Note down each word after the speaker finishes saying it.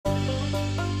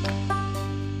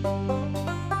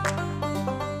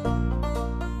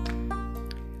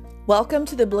Welcome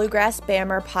to the Bluegrass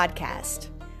Bammer podcast.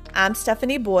 I'm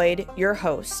Stephanie Boyd, your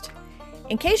host.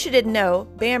 In case you didn't know,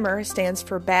 Bammer stands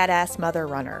for Badass Mother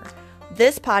Runner.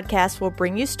 This podcast will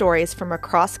bring you stories from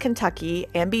across Kentucky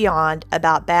and beyond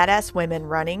about badass women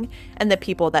running and the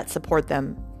people that support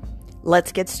them.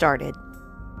 Let's get started.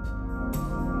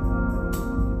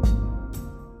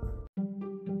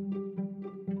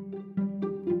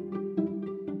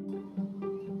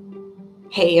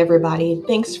 Hey everybody,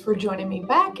 thanks for joining me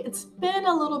back. It's been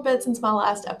a little bit since my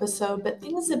last episode, but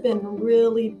things have been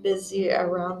really busy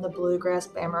around the Bluegrass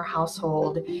Bammer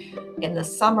household in the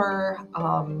summer.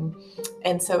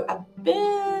 And so I've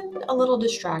been a little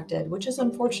distracted, which is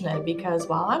unfortunate because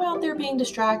while I'm out there being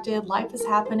distracted, life is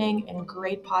happening and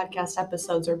great podcast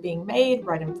episodes are being made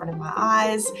right in front of my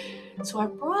eyes. So I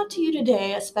brought to you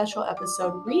today a special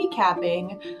episode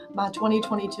recapping my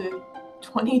 2022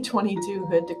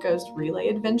 Hood to Coast relay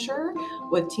adventure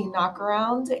with Team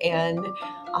Knockaround, and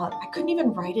I couldn't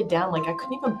even write it down. I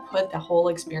couldn't even put the whole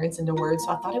experience into words,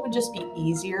 so I thought it would just be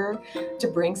easier to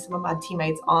bring some of my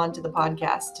teammates on to the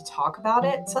podcast to talk about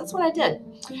it. So that's what I did.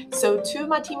 So two of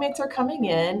my teammates are coming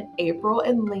in, Apryl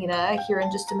and Lina, here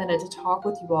in just a minute to talk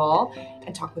with you all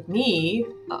and talk with me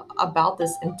about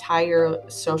this entire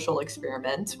social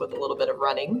experiment with a little bit of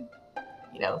running,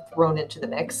 thrown into the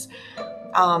mix.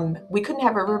 We couldn't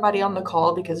have everybody on the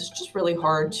call because it's just really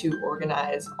hard to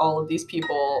organize all of these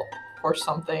people for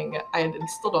something. I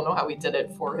still don't know how we did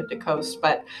it for Hood to Coast,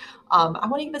 but I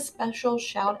want to give a special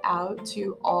shout out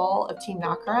to all of Team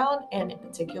Knockaround, and in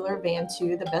particular Van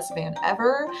 2, the best van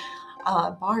ever.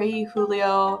 Bari,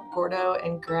 Julio, Gordo,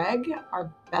 and Greg,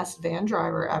 our best van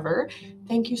driver ever.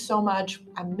 Thank you so much.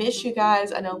 I miss you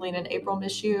guys. I know Lina and Apryl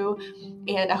miss you,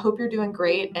 and I hope you're doing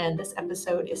great. And this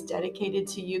episode is dedicated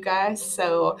to you guys.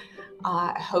 So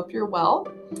I hope you're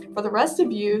well. For the rest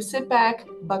of you, sit back,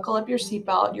 buckle up your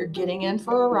seatbelt. You're getting in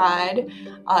for a ride.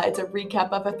 It's a recap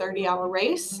of a 30-hour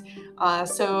race.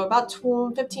 So about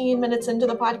 15 minutes into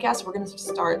the podcast, we're going to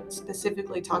start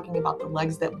specifically talking about the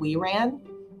legs that we ran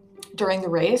during the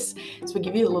race. So we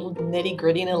give you a little nitty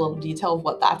gritty and a little detail of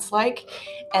what that's like,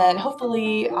 and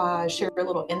hopefully share a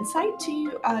little insight to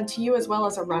you as well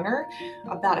as a runner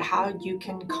about how you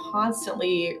can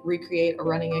constantly recreate a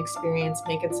running experience,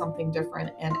 make it something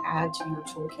different, and add to your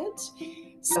toolkit.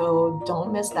 So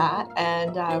don't miss that.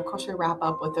 And of course, we wrap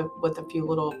up with a few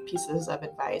little pieces of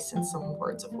advice and some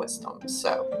words of wisdom.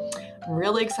 So I'm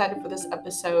really excited for this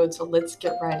episode. So let's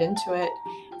get right into it.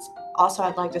 Also,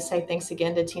 I'd like to say thanks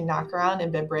again to Team Knockaround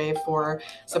and Be Brave for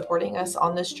supporting us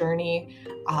on this journey.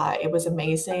 It was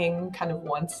amazing, kind of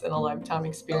once in a lifetime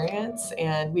experience,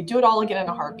 and we do it all again in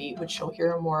a heartbeat, which you'll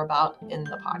hear more about in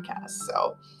the podcast.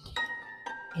 So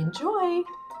enjoy.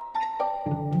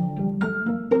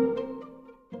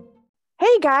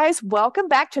 Hey guys, welcome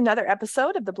back to another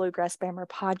episode of the Bluegrass Bammer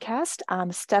podcast.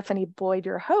 I'm Stephanie Boyd,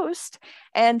 your host,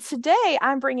 and today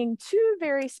I'm bringing two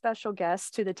very special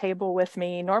guests to the table with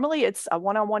me. Normally it's a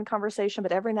one-on-one conversation,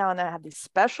 but every now and then I have these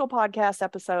special podcast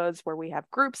episodes where we have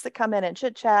groups that come in and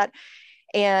chit chat.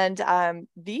 And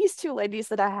these two ladies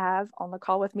that I have on the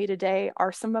call with me today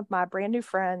are some of my brand new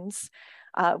friends.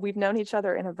 We've known each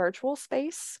other in a virtual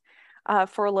space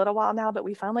for a little while now, but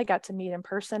we finally got to meet in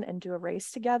person and do a race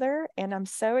together. And I'm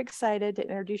so excited to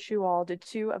introduce you all to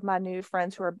two of my new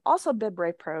friends who are also Be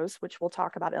Brave pros, which we'll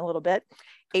talk about in a little bit.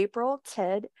 Apryl,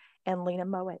 Ted, and Lina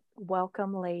Mowat.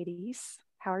 Welcome, ladies.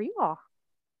 How are you all?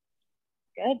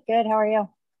 Good. How are you?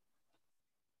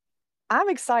 I'm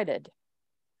excited.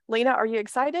 Lina, are you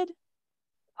excited?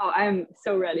 Oh, I'm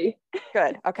so ready.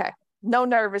 Good. Okay. No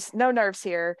nerves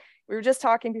here. We were just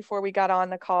talking before we got on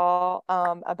the call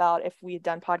about if we had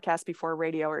done podcasts before,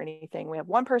 radio or anything. We have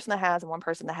one person that has and one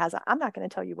person that hasn't. I'm not going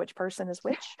to tell you which person is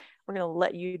which. We're going to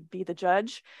let you be the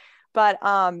judge. But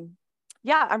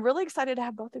yeah, I'm really excited to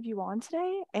have both of you on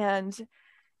today. And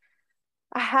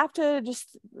I have to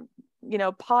just,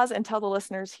 pause and tell the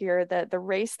listeners here that the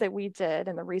race that we did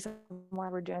and the reason why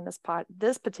we're doing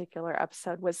this particular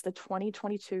episode was the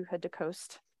 2022 Hood to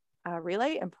Coast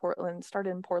relay in Portland.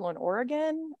 Started in Portland,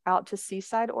 Oregon, out to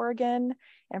Seaside, Oregon.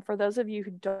 And for those of you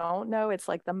who don't know, it's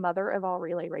like the mother of all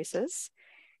relay races.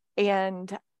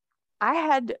 And I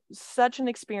had such an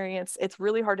experience. It's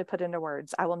really hard to put into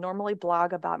words. I will normally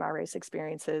blog about my race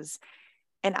experiences,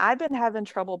 and I've been having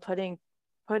trouble putting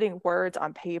words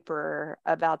on paper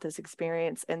about this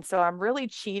experience. And so I'm really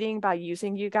cheating by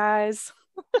using you guys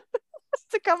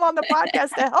to come on the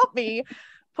podcast to help me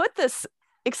put this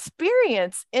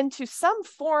experience into some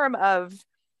form of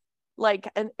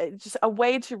just a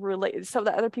way to relate so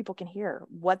that other people can hear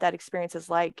what that experience is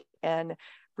like and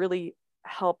really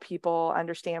help people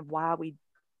understand why we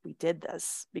we did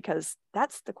this? Because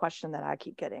that's the question that I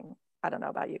keep getting. I don't know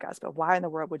about you guys, but why in the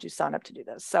world would you sign up to do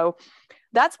this? So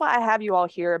that's why I have you all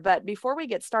here. But before we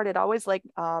get started, I always like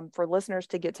for listeners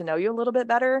to get to know you a little bit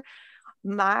better.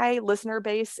 My listener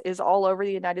base is all over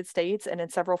the United States and in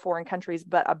several foreign countries,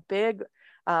 but a big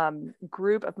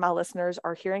group of my listeners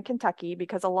are here in Kentucky,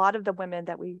 because a lot of the women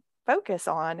that we focus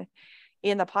on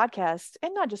in the podcast,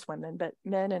 and not just women, but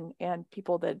men and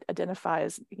people that identify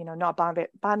as, not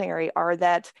binary, are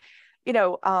that,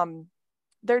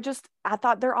 I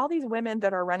thought there are all these women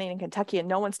that are running in Kentucky and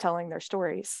no one's telling their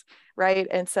stories, right?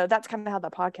 And so that's kind of how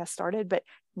the podcast started, but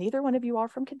neither one of you are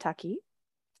from Kentucky,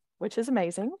 which is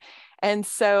amazing. And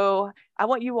so I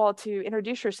want you all to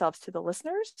introduce yourselves to the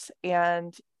listeners,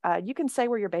 and you can say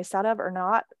where you're based out of or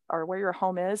not, or where your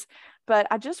home is, but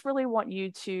I just really want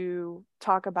you to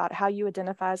talk about how you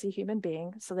identify as a human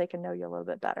being so they can know you a little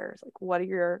bit better. Like,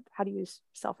 how do you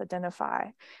self-identify?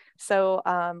 So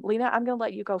Lina, I'm going to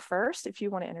let you go first if you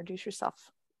want to introduce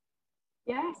yourself.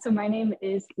 Yeah, so my name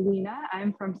is Lina.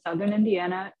 I'm from Southern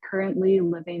Indiana, currently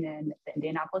living in the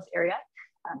Indianapolis area.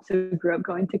 So grew up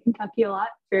going to Kentucky a lot,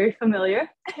 very familiar.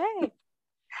 Hey.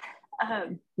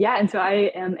 And so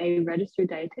I am a registered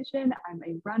dietitian. I'm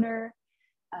a runner,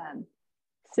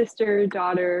 sister,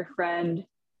 daughter, friend,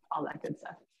 all that good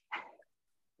stuff.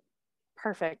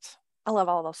 Perfect. I love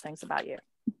all those things about you.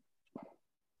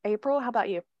 Apryl, how about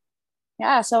you?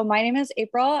 Yeah, so my name is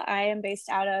Apryl. I am based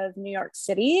out of New York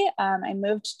City. I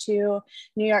moved to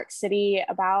New York City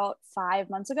about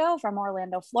 5 months ago from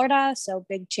Orlando, Florida. So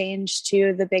big change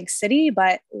to the big city,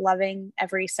 but loving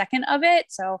every second of it.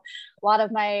 So a lot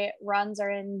of my runs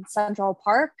are in Central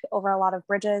Park, over a lot of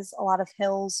bridges, a lot of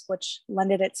hills, which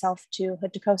lended itself to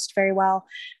hood to coast very well.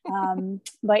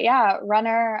 But yeah,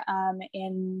 runner.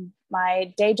 In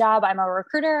my day job, I'm a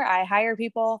recruiter. I hire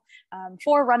people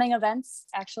for running events,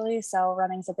 actually. So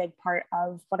running's a big part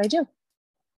of what I do.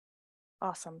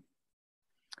 Awesome.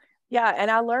 Yeah,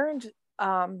 and I learned,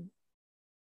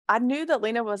 I knew that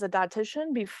Lina was a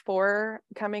dietitian before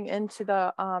coming into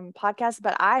the podcast,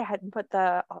 but I hadn't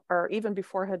or even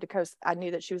before Hood to Coast, I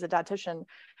knew that she was a dietitian,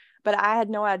 but I had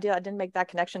no idea. I didn't make that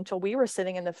connection until we were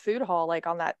sitting in the food hall, like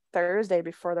on that Thursday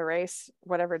before the race,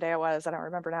 whatever day it was, I don't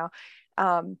remember now.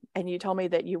 And you told me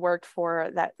that you worked for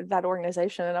that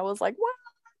organization, and I was like, wow,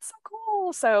 that's so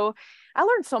cool. So I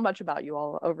learned so much about you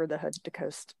all over the Hood to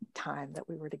Coast time that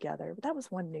we were together. But that was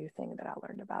one new thing that I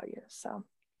learned about you. So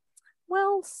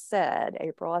well said,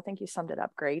 Apryl. I think you summed it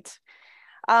up great.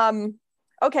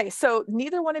 Okay, so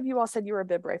neither one of you all said you were a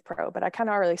Bib Brave Pro, but I kind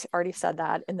of already said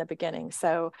that in the beginning.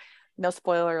 So no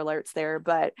spoiler alerts there,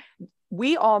 but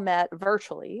we all met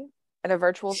virtually in a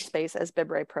virtual space as Bib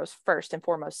Brave Pros first and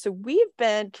foremost. So we've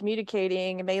been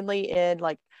communicating mainly in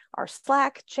like our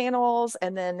Slack channels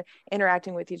and then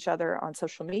interacting with each other on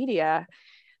social media.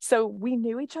 So we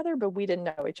knew each other, but we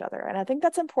didn't know each other. And I think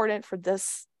that's important for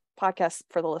this podcast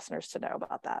for the listeners to know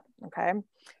about that. Okay.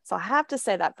 So I have to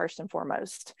say that first and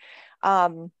foremost.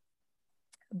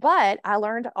 But I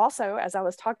learned also, as I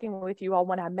was talking with you all,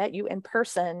 when I met you in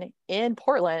person in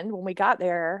Portland, when we got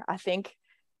there, I think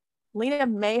Lina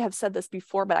may have said this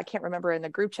before, but I can't remember in the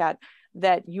group chat,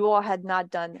 that you all had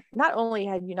not only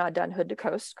had you not done Hood to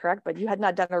Coast, correct, but you had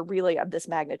not done a relay of this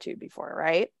magnitude before,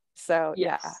 right? So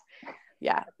yes.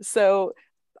 Yeah. So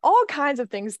all kinds of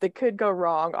things that could go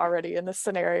wrong already in this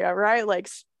scenario, right? Like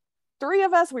three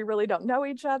of us, we really don't know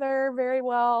each other very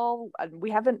well. We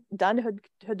haven't done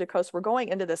Hood to Coast. We're going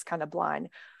into this kind of blind.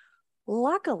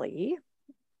 Luckily,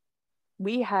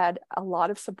 we had a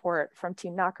lot of support from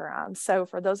Team Knockaround. So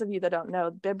for those of you that don't know,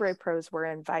 Bib Brave Pros were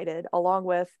invited along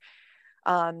with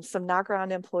some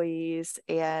Knockaround employees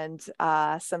and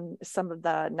some of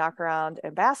the Knockaround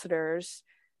ambassadors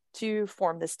to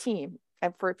form this team.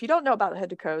 And if you don't know about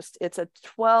Hood to Coast, it's a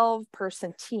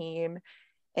 12-person team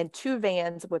and 2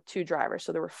 vans with 2 drivers.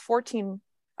 So there were 14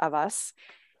 of us.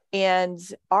 And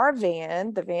our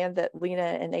van, the van that Lina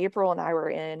and Apryl and I were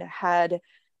in, had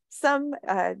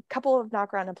a couple of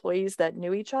Knockaround employees that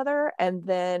knew each other, and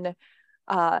then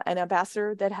an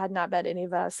ambassador that had not met any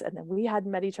of us, and then we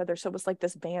hadn't met each other. So it was like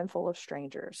this band full of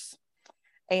strangers.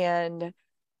 And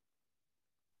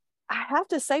I have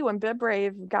to say, when Bib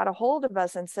Brave got a hold of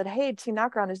us and said, hey, Team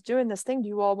Knockaround is doing this thing, do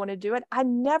you all want to do it? I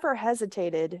never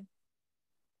hesitated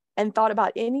and thought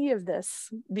about any of this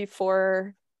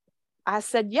before I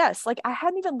said yes. Like, I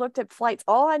hadn't even looked at flights.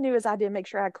 All I knew is I did make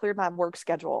sure I cleared my work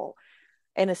schedule.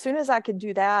 And as soon as I could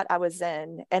do that, I was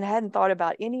in, and hadn't thought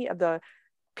about any of the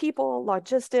people,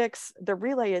 logistics, the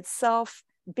relay itself.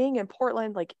 being in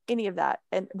Portland, like any of that.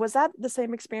 And was that the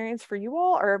same experience for you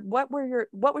all, or what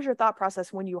was your thought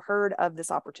process when you heard of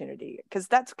this opportunity? Because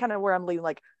that's kind of where I'm leading.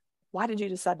 Like, why did you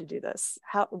decide to do this?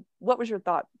 What was your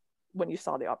thought when you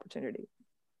saw the opportunity?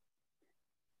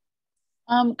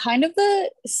 Kind of the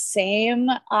same.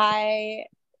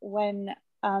 When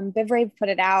Bivrave put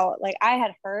it out, like I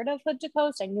had heard of Hood to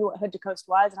Coast. I knew what Hood to Coast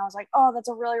was, and I was like, oh, that's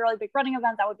a really, really big running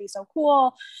event. That would be so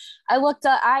cool.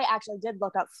 I actually did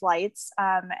look up flights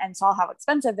and saw how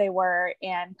expensive they were,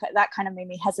 and that kind of made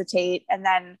me hesitate. And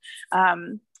then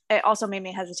it also made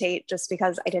me hesitate just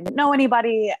because I didn't know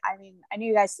anybody. I mean, I knew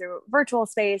you guys through virtual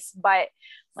space, but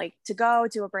like to go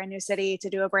to a brand new city, to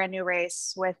do a brand new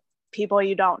race with people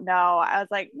you don't know, I was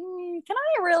like, can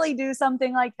I really do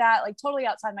something like that? Like totally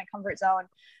outside my comfort zone.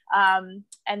 And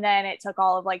then it took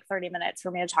all of like 30 minutes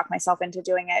for me to talk myself into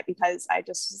doing it, because I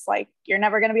just was like, you're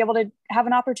never going to be able to have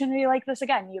an opportunity like this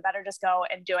again. You better just go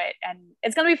and do it. And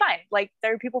it's going to be fine. Like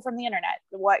there are people from the internet.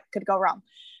 What could go wrong?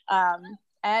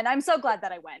 And I'm so glad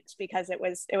that I went, because it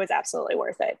was absolutely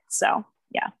worth it. So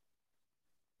yeah.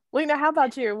 Lina, how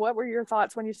about you? What were your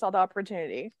thoughts when you saw the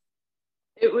opportunity?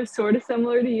 It was sort of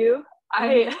similar to you.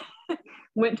 I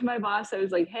went to my boss. I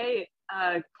was like, hey,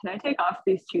 can I take off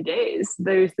these 2 days?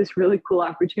 There's this really cool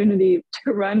opportunity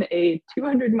to run a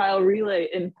 200-mile relay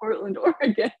in Portland,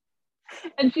 Oregon.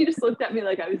 And she just looked at me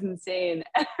like I was insane.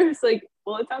 And I was like,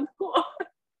 well, it sounds cool.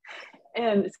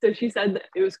 And so she said that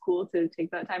it was cool to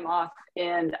take that time off.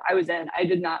 And I was in. I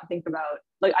did not think about,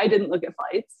 like, I didn't look at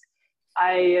flights.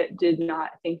 I did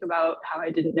not think about how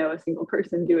I didn't know a single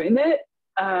person doing it.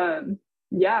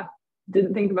 Yeah,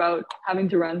 didn't think about having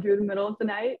to run through the middle of the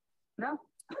night. No.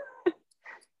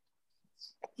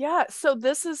 Yeah, so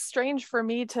this is strange for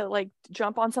me to like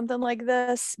jump on something like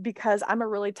this, because I'm a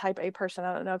really type A person.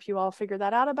 I don't know if you all figured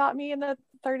that out about me in the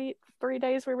 33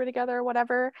 days we were together or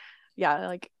whatever. Yeah,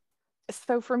 like,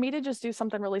 so for me to just do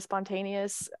something really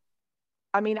spontaneous,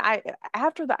 I mean,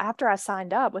 after I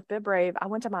signed up with BibRave, I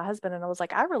went to my husband and I was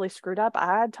like, I really screwed up.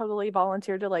 I totally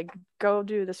volunteered to like go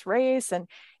do this race, and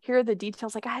here are the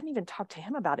details. Like I hadn't even talked to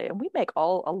him about it, and we make a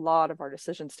lot of our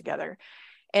decisions together.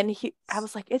 And I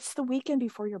was like, it's the weekend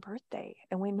before your birthday,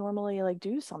 and we normally like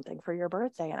do something for your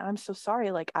birthday, and I'm so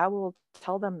sorry. Like I will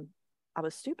tell them I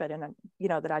was stupid, and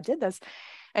that I did this.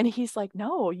 And he's like,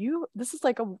 no, this is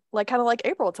like kind of like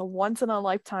Apryl. It's a once in a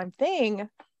lifetime thing.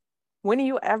 When are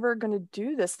you ever going to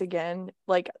do this again?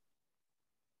 Like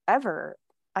ever?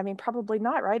 I mean, probably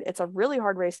not, right? It's a really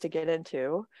hard race to get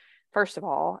into, first of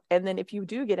all. And then if you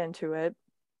do get into it,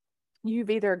 you've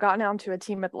either gotten onto a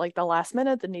team at like the last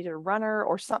minute that needed a runner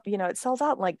or something, it sells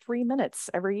out in like 3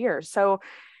 minutes every year. So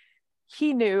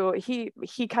he knew, he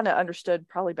kind of understood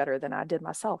probably better than I did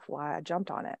myself why I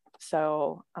jumped on it.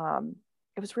 So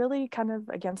it was really kind of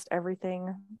against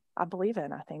everything I believe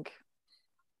in, I think,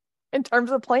 in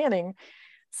terms of planning.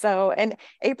 So, and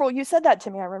Apryl, you said that to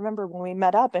me. I remember when we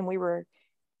met up and we were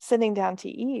sitting down to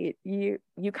eat, you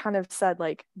kind of said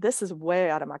like, this is way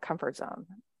out of my comfort zone.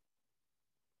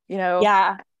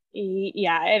 Yeah,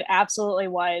 it absolutely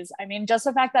was. I mean, just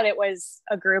the fact that it was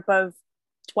a group of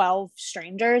 12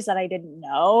 strangers that I didn't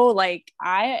know, like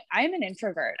I'm an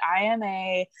introvert. I am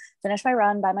a finish my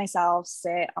run by myself,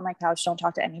 sit on my couch, don't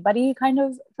talk to anybody kind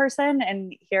of person.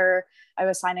 And here I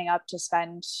was signing up to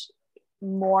spend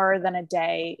more than a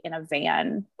day in a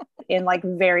van in like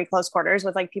very close quarters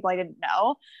with like people I didn't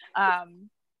know.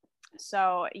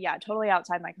 So yeah, totally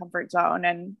outside my comfort zone.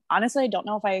 And honestly, I don't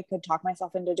know if I could talk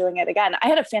myself into doing it again. I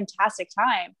had a fantastic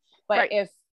time, but right.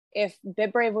 If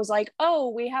BibRave was like, oh,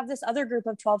 we have this other group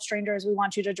of 12 strangers we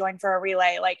want you to join for a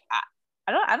relay, like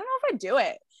I don't know if I'd do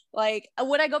it. Like,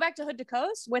 would I go back to Hood to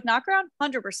Coast with Knockaround?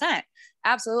 100%,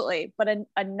 absolutely. But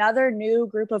another new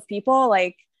group of people,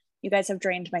 like, you guys have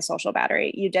drained my social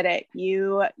battery. You did it.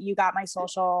 You got my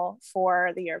social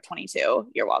for the year of 22.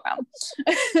 You're welcome.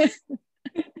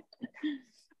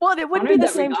 Well, it wouldn't be the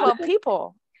same 12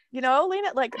 people,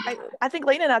 Lina. Like I think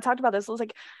Lina and I talked about this. It was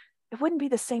like, it wouldn't be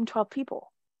the same 12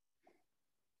 people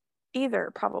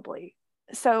either, probably.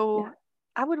 So yeah.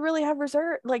 I would really have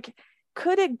reserve. Like,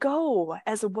 could it go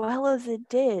as well as it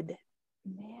did?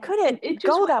 Man, could it just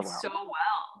go that well? So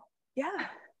well. Yeah.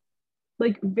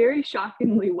 Like very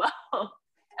shockingly well.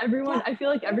 Everyone, I feel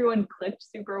like everyone clicked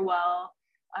super well.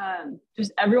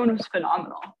 Just everyone was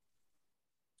phenomenal.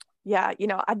 Yeah,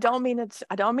 I don't mean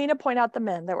to point out the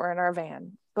men that were in our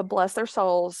van, but bless their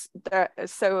souls.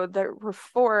 So there were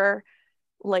 4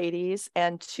 ladies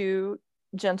and 2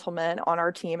 gentlemen on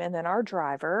our team, and then our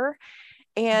driver.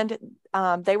 And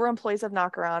they were employees of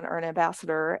Knockaround or an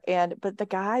ambassador. But the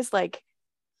guys, like,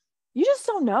 you just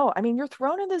don't know. I mean, you're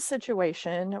thrown in this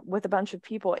situation with a bunch of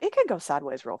people. It could go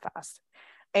sideways real fast.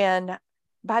 And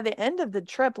by the end of the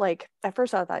trip, like at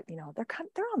first I thought, they're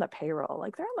on the payroll,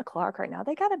 like they're on the clock right now.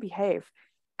 They got to behave.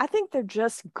 I think they're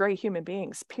just great human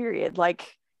beings, period.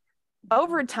 Like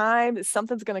over time,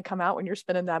 something's going to come out when you're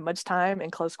spending that much time in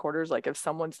close quarters. Like if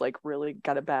someone's like really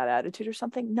got a bad attitude or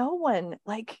something, no one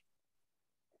like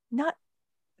not,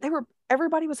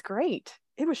 everybody was great.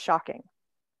 It was shocking.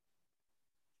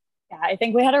 Yeah, I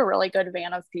think we had a really good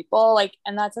van of people. Like,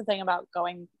 and that's the thing about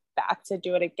going back to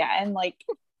do it again. Like,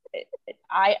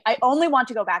 I only want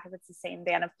to go back if it's the same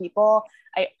van of people.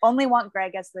 I only want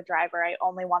Greg as the driver. I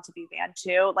only want to be van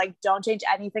two. Like, don't change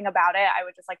anything about it. I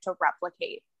would just like to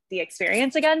replicate the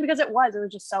experience again because it was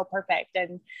just so perfect.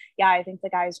 And yeah, I think the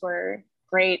guys were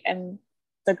great, and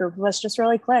the group of us just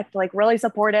really clicked, like really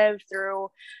supportive through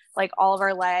like all of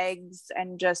our legs,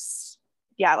 and just,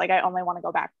 yeah, like I only want to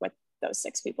go back with those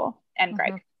 6 people and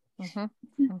Greg.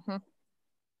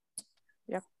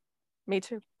 Yep. Me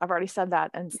too. I've already said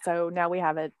that. And so now we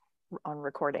have it on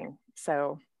recording.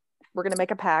 So we're going to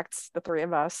make a pact, the 3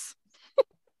 of us,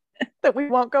 that we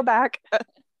won't go back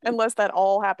unless that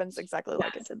all happens exactly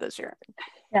like it did this year.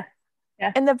 Yeah.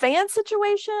 Yeah. And the van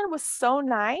situation was so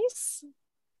nice.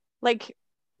 Like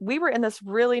we were in this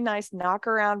really nice knock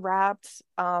around wrapped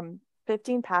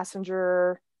 15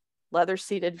 passenger leather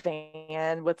seated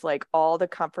van with like all the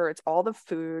comforts, all the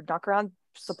food, knock around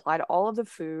supplied all of the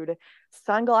food,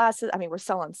 sunglasses. I mean, we're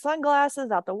selling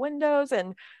sunglasses out the windows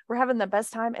and we're having the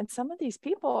best time. And some of these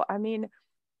people, I mean,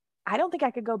 I don't think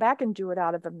I could go back and do it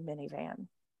out of a minivan.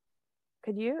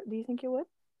 Could you? Do you think you would?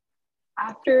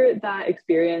 After that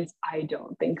experience, I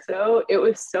don't think so. It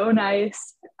was so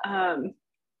nice.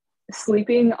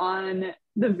 Sleeping on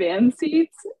the van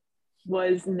seats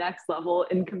was next level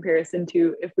in comparison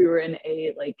to if we were in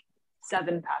a like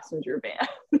 7-passenger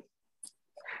van.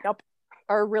 Yep.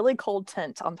 Or a really cold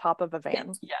tent on top of a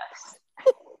van. Yes.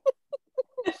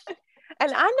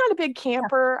 And I'm not a big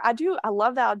camper. I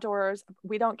love the outdoors.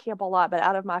 We don't camp a lot, but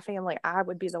out of my family, I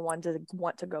would be the one to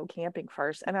want to go camping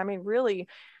first. And I mean, really,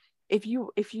 if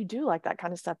you do like that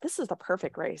kind of stuff, this is the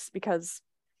perfect race because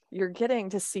you're getting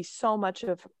to see so much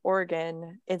of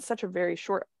Oregon in such a very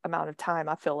short amount of time,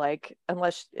 I feel like,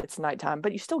 unless it's nighttime,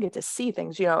 but you still get to see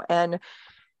things, and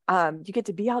you get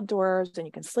to be outdoors and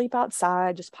you can sleep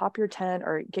outside, just pop your tent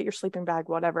or get your sleeping bag,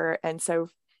 whatever. And so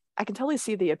I can totally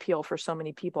see the appeal for so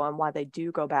many people and why they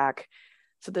do go back.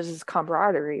 So there's this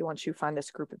camaraderie once you find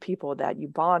this group of people that you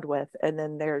bond with. And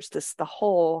then there's the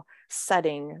whole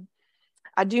setting.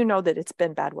 I do know that it's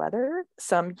been bad weather.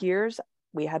 Some years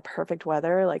we had perfect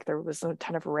weather, like there was no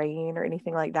ton of rain or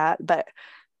anything like that. But,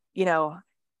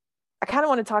 I kind of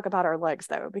want to talk about our legs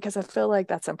though, because I feel like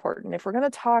that's important. If we're going to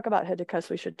talk about head to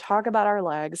coast, we should talk about our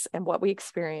legs and what we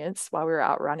experienced while we were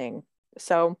out running.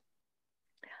 So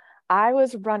I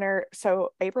was runner.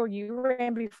 So Apryl, you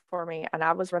ran before me and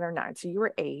I was runner 9. So you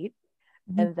were 8.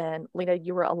 Mm-hmm. And then Lina,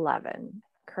 you were 11,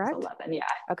 correct? 11. Yeah.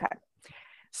 Okay.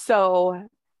 So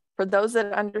for those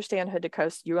that understand head to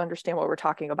coast, you understand what we're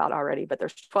talking about already, but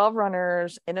there's 12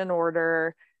 runners in an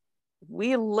order.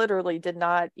 We literally did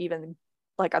not even,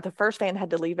 like the first van had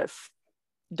to leave at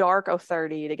dark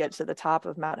 0:30 to get to the top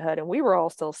of Mount Hood, and we were all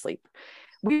still asleep.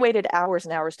 We waited hours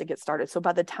and hours to get started. So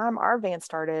by the time our van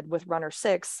started with runner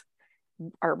 6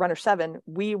 or runner 7,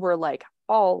 we were like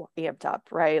all amped up,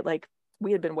 right? Like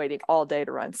we had been waiting all day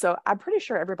to run. So I'm pretty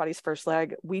sure everybody's first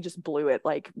leg, we just blew it.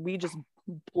 Like we just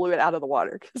blew it out of the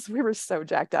water because we were so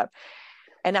jacked up.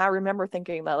 And I remember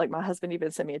thinking that, like, my husband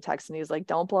even sent me a text and he was like,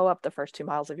 don't blow up the first 2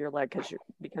 miles of your leg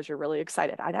because you're really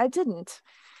excited. I didn't.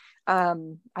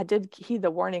 I did heed the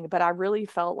warning, but I really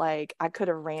felt like I could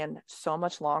have ran so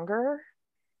much longer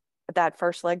that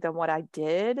first leg than what I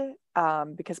did,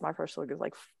 because my first leg was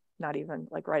like not even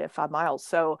like right at 5 miles.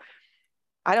 So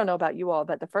I don't know about you all,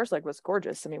 but the first leg was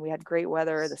gorgeous. I mean, we had great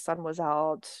weather. The sun was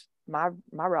out. My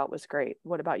route was great.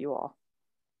 What about you all?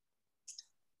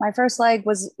 My first leg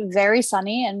was very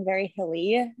sunny and very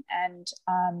hilly. And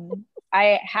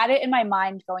I had it in my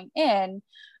mind going in.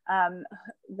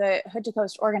 The Hood to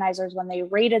Coast organizers, when they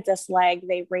rated this leg,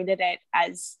 they rated it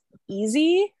as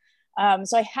easy.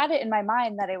 So I had it in my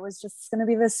mind that it was just going to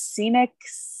be this scenic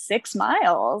 6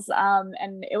 miles,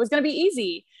 and it was going to be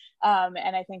easy.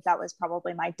 And I think that was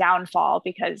probably my downfall,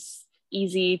 because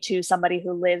easy to somebody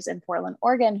who lives in Portland,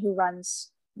 Oregon, who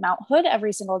runs Mount Hood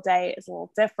every single day is a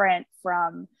little different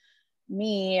from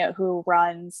me, who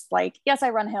runs, like, yes,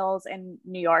 I run hills in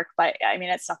New York, but I mean,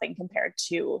 it's nothing compared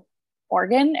to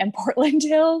Oregon and Portland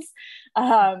hills.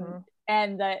 And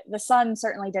And the sun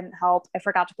certainly didn't help. I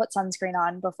forgot to put sunscreen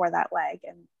on before that leg,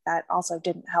 and that also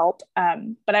didn't help.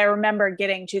 But I remember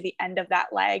getting to the end of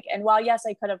that leg, and while yes,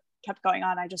 I could have kept going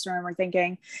on, I just remember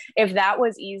thinking, if that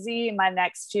was easy, my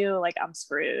next two, like, I'm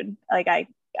screwed. Like,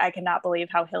 I cannot believe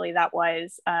how hilly that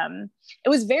was. It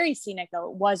was very scenic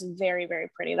though. It was very, very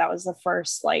pretty. That was the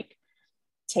first like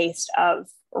taste of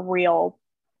real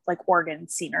like Oregon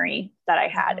scenery that I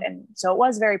had. And so it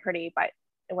was very pretty, but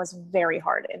it was very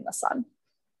hard in the sun.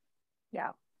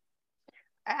 Yeah.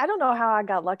 I don't know how I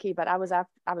got lucky, but I was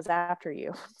after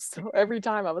you. So every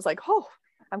time I was like, oh,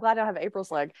 I'm glad I have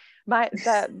April's leg.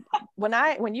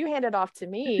 When you handed off to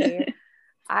me,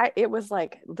 it was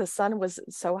like the sun was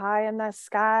so high in the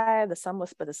sky,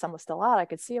 but the sun was still out. I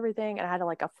could see everything, and I had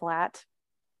a flat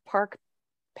park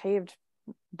paved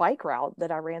bike route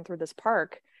that I ran through this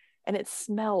park, and it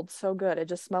smelled so good. It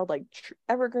just smelled like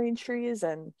evergreen trees,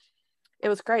 and it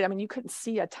was great. I mean, you couldn't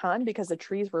see a ton because the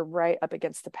trees were right up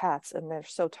against the paths and they're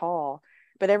so tall,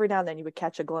 but every now and then you would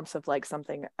catch a glimpse of like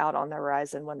something out on the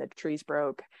horizon when the trees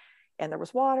broke, and there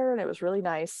was water, and it was really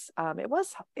nice. It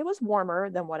was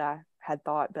warmer than what I had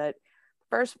thought, but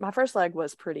my first leg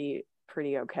was pretty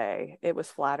okay. It was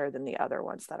flatter than the other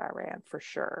ones that I ran for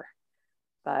sure.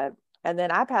 And then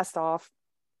I passed off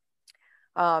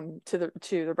to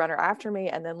the runner after me,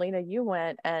 and then Lina, you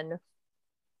went, and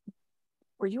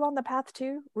were you on the path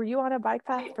too? Were you on a bike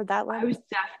path for that leg? I was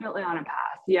definitely on a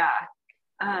path. Yeah.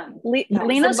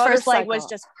 Lina's first leg was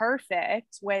just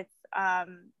perfect with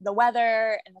the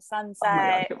weather and the sunset. Oh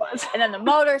my gosh, it was. And then the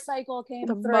motorcycle came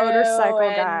through. The motorcycle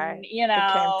guy, you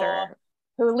know,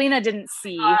 who Lina didn't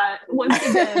see. Once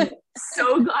again,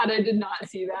 so glad I did not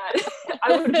see that.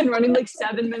 I would have been running like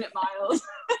 7-minute miles.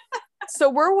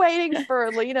 So we're waiting for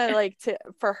Lina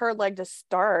for her leg to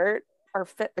start.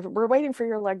 We're waiting for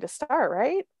your leg to start,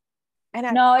 right?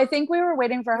 And no, I think we were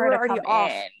waiting for her to come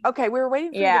in. Okay, we were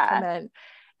waiting for you to come in.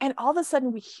 And all of a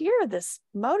sudden we hear this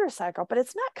motorcycle, but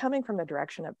it's not coming from the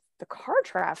direction of the car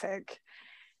traffic.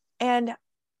 And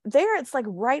there it's like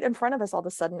right in front of us all of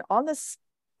a sudden on this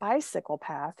bicycle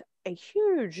path, a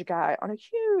huge guy on a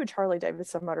huge Harley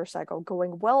Davidson motorcycle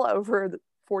going well over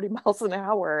 40 miles an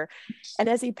hour. And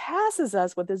as he passes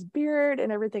us with his beard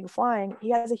and everything flying,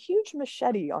 he has a huge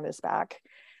machete on his back,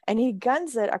 and he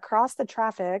guns it across the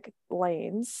traffic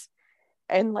lanes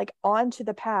and like onto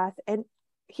the path. And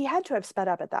he had to have sped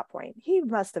up at that point. He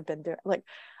must have been doing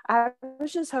I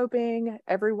was just hoping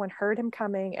everyone heard him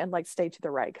coming and like stayed to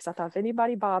the right, because I thought if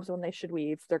anybody bobs when they should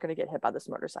weave, they're going to get hit by this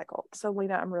motorcycle. So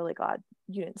Lina, I'm really glad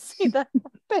you didn't see that.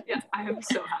 Yeah, I am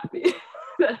so happy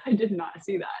that I did not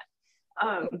see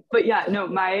that. But yeah, no,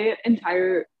 my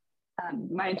entire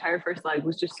first leg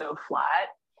was just so flat.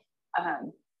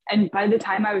 And by the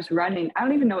time I was running, I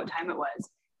don't even know what time it was,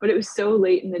 but it was so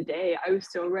late in the day. I was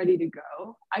so ready to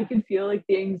go. I could feel like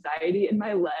the anxiety in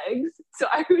my legs. So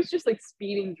I was just like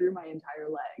speeding through my entire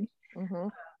leg. Mm-hmm.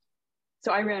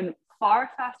 So I ran far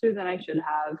faster than I should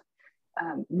have.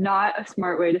 Not a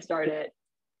smart way to start it,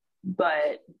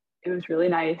 but it was really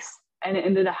nice. And it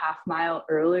ended a half mile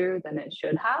earlier than it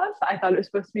should have. I thought it was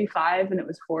supposed to be 5 and it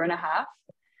was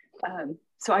 4.5.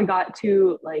 So I got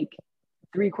to like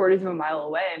 3/4 of a mile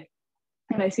away,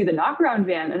 and I see the knockaround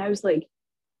van, and I was like,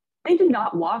 they did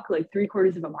not walk like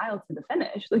 3/4 of a mile to the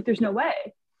finish. Like, there's no way.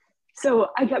 So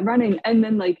I kept running, and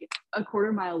then like a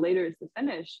 1/4 mile later is the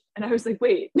finish. And I was like,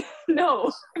 wait,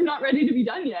 no, I'm not ready to be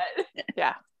done yet.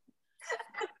 Yeah.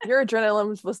 Your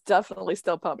adrenaline was definitely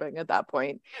still pumping at that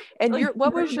point. And like,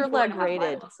 what was your leg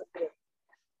rated?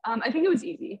 I think it was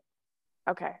easy.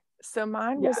 Okay. So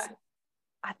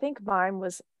I think mine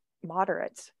was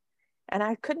moderate, and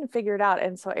I couldn't figure it out.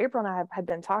 And so April and I had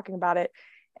been talking about it,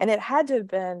 and it had to have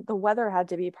been, the weather had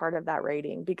to be part of that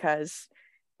rating, because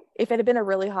if it had been a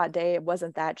really hot day, it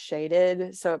wasn't that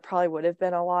shaded. So it probably would have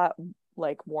been a lot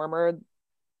like warmer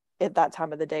at that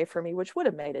time of the day for me, which would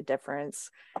have made a difference,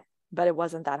 but it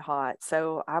wasn't that hot.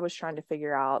 So I was trying to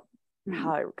figure out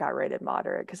how it got rated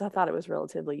moderate, because I thought it was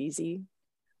relatively easy.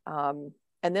 And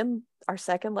then our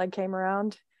second leg came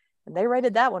around, and they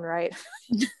rated that one right.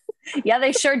 Yeah,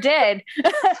 they sure did.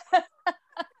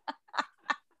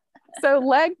 So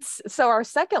our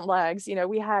second legs,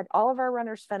 we had all of our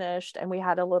runners finished, and we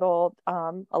had a little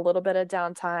bit of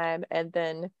downtime, and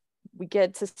then we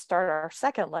get to start our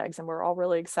second legs, and we're all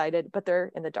really excited, but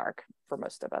they're in the dark for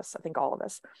most of us. I think all of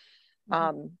us.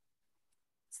 Mm-hmm.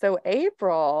 So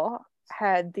April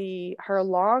had her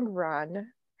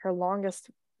longest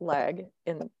leg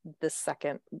in this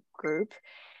second group.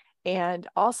 And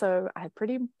also, I'm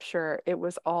pretty sure it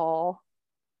was all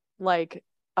like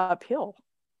uphill.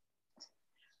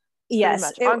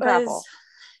 Yes, on gravel.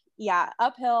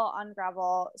 uphill on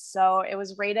gravel. So it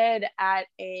was rated at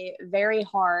a very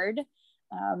hard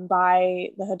by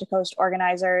the Hood to Coast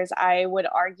organizers. I would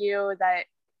argue that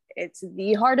it's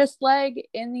the hardest leg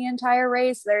in the entire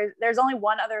race. There's only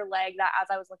one other leg that, as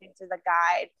I was looking through the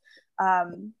guide,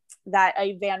 that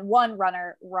a Van 1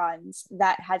 runner runs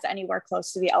that has anywhere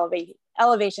close to the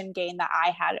elevation gain that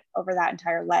I had over that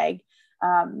entire leg.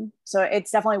 So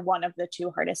it's definitely one of the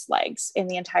 2 hardest legs in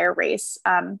the entire race.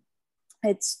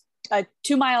 It's a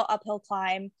 2-mile uphill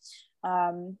climb.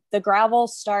 The gravel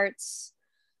starts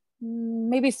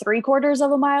maybe 3/4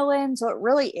 of a mile in. So it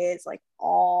really is like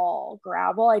all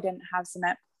gravel. I didn't have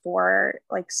cement for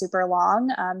like super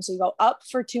long. So you go up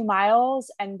for 2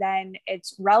 miles and then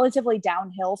it's relatively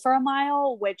downhill for a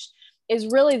mile, which is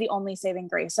really the only saving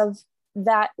grace of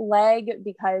that leg,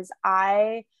 because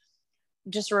I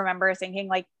just remember thinking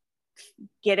like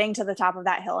getting to the top of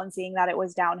that hill and seeing that it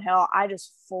was downhill, I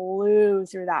just flew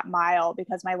through that mile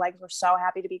because my legs were so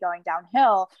happy to be going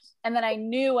downhill. And then I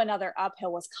knew another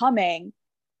uphill was coming.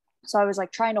 So I was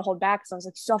like trying to hold back. So I was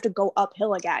like, you still have to go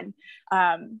uphill again.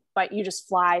 But you just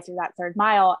fly through that 3rd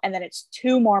mile. And then it's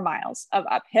 2 more miles of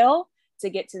uphill to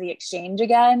get to the exchange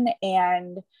again.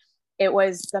 And it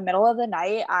was the middle of the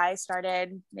night. I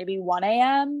started maybe 1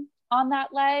 a.m. on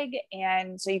that leg.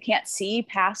 And so you can't see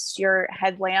past your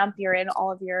headlamp. You're in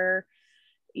all of your,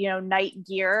 night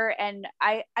gear. And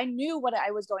I knew what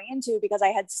I was going into because I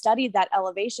had studied that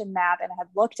elevation map and had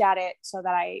looked at it so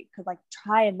that I could like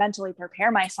try and mentally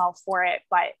prepare myself for it.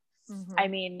 But I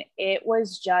mean, it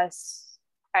was just,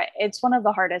 it's one of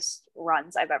the hardest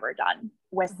runs I've ever done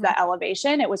with the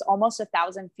elevation. It was almost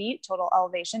 1,000 feet total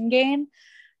elevation gain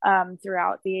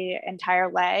throughout the entire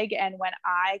leg. And when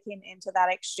I came into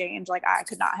that exchange, like I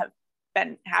could not have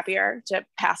been happier to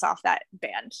pass off that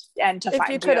band and to find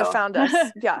you. If you could have found us.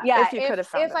 Yeah. If you could have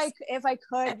found us. If I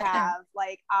could have,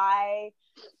 like I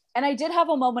did have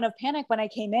a moment of panic when I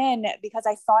came in because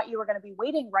I thought you were going to be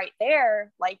waiting right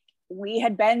there. Like we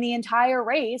had been the entire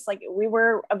race. Like we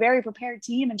were a very prepared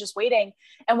team and just waiting.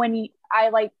 And when I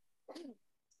like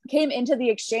came into the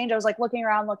exchange, I was like looking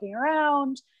around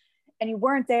and you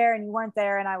weren't there.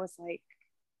 And I was like,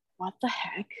 what the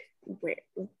heck? Where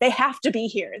they have to be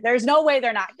here. There's no way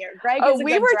they're not here. Greg is a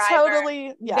we good were driver.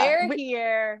 Totally, yeah. They're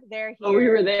here. Oh, we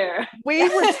were there. We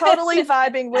were totally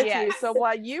vibing with you. So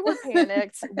while you were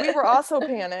panicked, we were also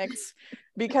panicked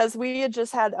because we had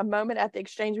just had a moment at the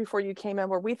exchange before you came in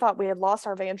where we thought we had lost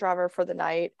our van driver for the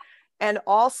night. And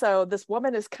also this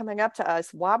woman is coming up to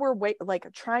us while we're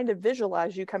trying to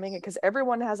visualize you coming in, because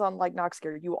everyone has on like Knox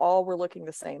gear. You all were looking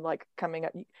the same, like coming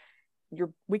up.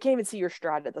 We can't even see your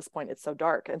stride at this point. It's so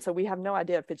dark. And so we have no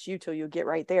idea if it's you till you get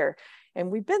right there.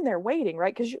 And we've been there waiting,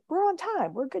 right? Because we're on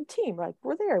time. We're a good team. Like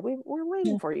we're there. We're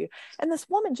waiting for you. And this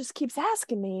woman just keeps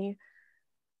asking me,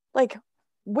 like,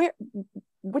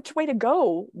 which way to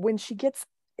go when she gets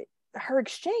her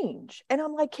exchange. And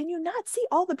I'm like, can you not see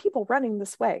all the people running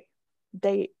this way?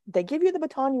 They give you the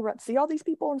baton. You see all these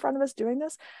people in front of us doing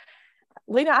this.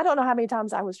 Lina, I don't know how many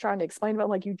times I was trying to explain to them,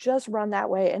 like, you just run that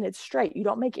way and it's straight. You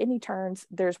don't make any turns.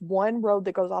 There's one road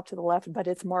that goes off to the left, but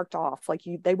it's marked off. Like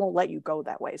they won't let you go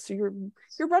that way. So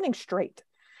you're running straight.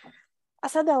 I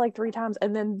said that like 3 times.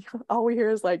 And then all we hear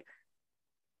is like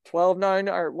 12-9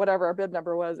 or whatever our bid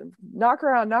number was. And knock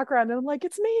around. And I'm like,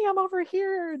 it's me. I'm over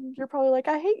here. And you're probably like,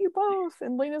 I hate you both.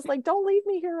 And Lina's like, don't leave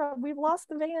me here. We've lost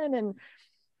the van. And,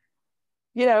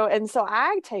 and so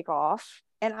I take off.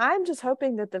 And I'm just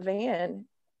hoping that the van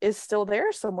is still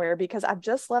there somewhere, because I've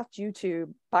just left you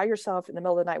two by yourself in the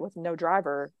middle of the night with no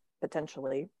driver,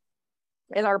 potentially.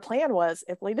 And our plan was,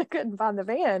 if Lina couldn't find the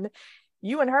van,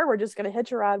 you and her were just going to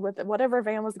hitch a ride with whatever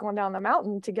van was going down the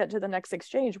mountain to get to the next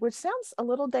exchange, which sounds a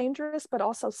little dangerous, but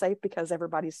also safe because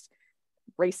everybody's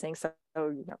racing. So,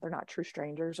 they're not true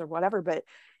strangers or whatever, but it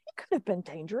could have been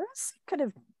dangerous. It could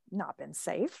have not been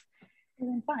safe.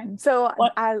 Fine. So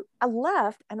I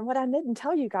left, and what I didn't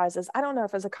tell you guys is, I don't know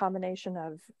if it's a combination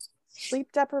of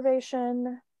sleep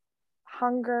deprivation,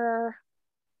 hunger,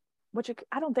 which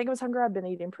I don't think it was hunger. I've been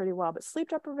eating pretty well, but sleep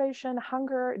deprivation,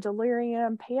 hunger,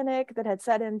 delirium, panic that had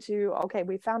set into, okay,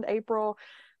 we found Apryl,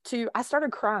 I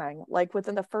started crying like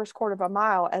within the first 1/4 of a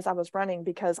mile as I was running,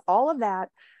 because all of that,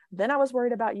 then I was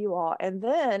worried about you all. And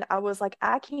then I was like,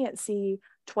 I can't see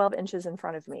 12 inches in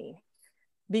front of me,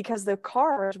 because the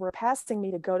cars were passing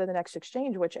me to go to the next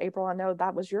exchange, which, Apryl, I know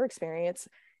that was your experience.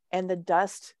 And the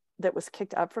dust that was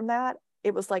kicked up from that,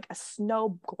 it was like a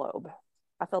snow globe.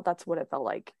 I felt that's what it felt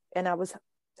like. And I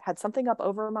had something up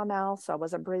over my mouth, so I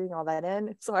wasn't breathing all that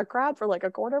in. So I cried for like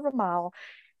a 1/4 of a mile.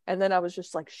 And then I was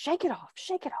just like, shake it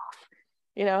off,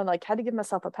 and like had to give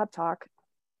myself a pep talk.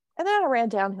 And then I ran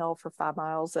downhill for 5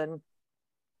 miles and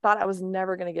thought I was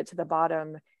never going to get to the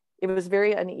bottom. It was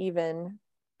very uneven.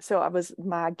 So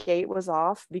my gait was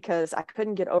off because I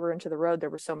couldn't get over into the road. There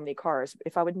were so many cars.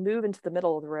 If I would move into the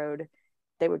middle of the road,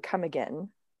 they would come again.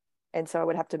 And so I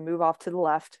would have to move off to the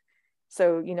left.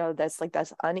 So,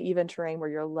 that's uneven terrain where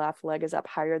your left leg is up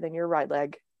higher than your right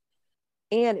leg.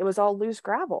 And it was all loose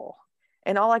gravel.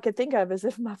 And all I could think of is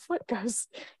if my foot goes,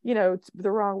 the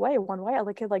wrong way, one way,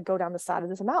 I could go down the side of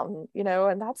this mountain,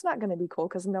 and that's not going to be cool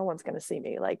because no one's going to see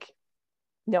me.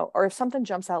 No, or if something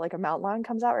jumps out, like a mountain lion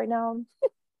comes out right now,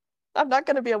 I'm not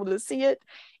going to be able to see it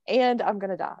and I'm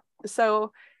going to die.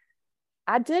 So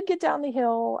I did get down the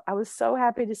hill. I was so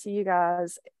happy to see you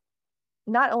guys,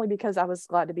 not only because I was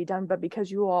glad to be done, but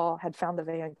because you all had found the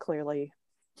van clearly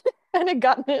and had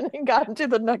gotten in and gotten to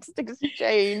the next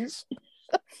exchange.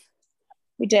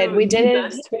 We did. We did it.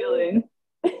 Best feeling.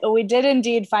 We did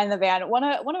indeed find the van. One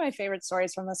of my favorite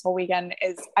stories from this whole weekend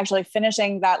is actually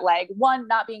finishing that leg. One,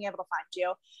 not being able to find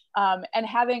you, and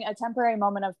having a temporary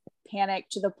moment of panic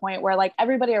to the point where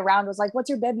everybody around was like, "What's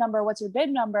your bid number? What's your bid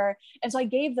number?" And so I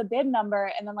gave the bid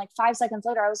number, and then 5 seconds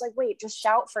later, I was like, "Wait, just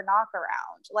shout for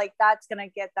knockaround. That's gonna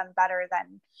get them better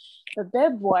than the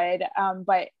bib would."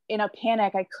 But in a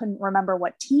panic, I couldn't remember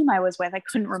what team I was with. I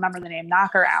couldn't remember the name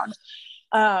knockaround.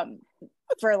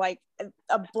 For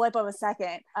a blip of a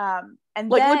second, and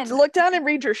then look down and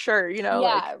read your shirt,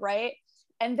 right.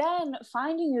 And then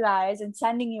finding you guys and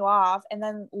sending you off, and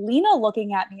then Lina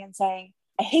looking at me and saying,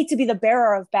 "I hate to be the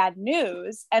bearer of bad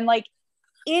news." And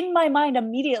in my mind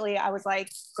immediately I was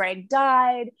like, Greg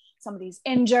died, somebody's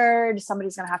injured,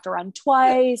 somebody's gonna have to run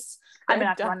twice, I'm gonna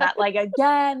have to run that leg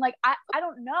again. I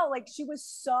don't know, she was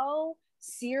so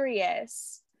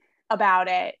serious about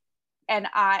it. And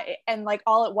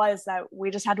all it was that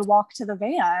we just had to walk to the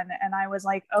van, and I was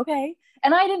like, okay.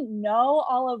 And I didn't know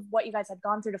all of what you guys had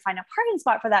gone through to find a parking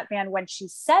spot for that van when she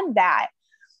said that.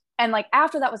 And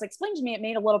after that was explained to me, it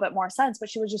made a little bit more sense, but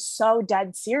she was just so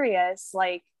dead serious.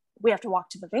 We have to walk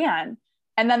to the van.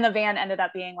 And then the van ended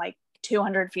up being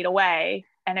 200 feet away,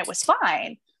 and it was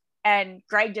fine. And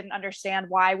Greg didn't understand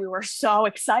why we were so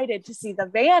excited to see the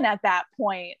van at that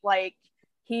point.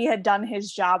 He had done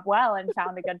his job well and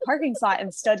found a good parking spot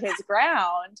and stood his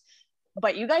ground,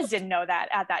 but you guys didn't know that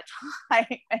at that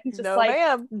time. And just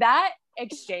ma'am. That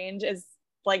exchange is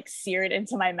seared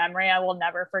into my memory. I will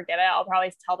never forget it. I'll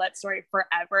probably tell that story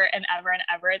forever and ever and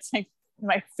ever. It's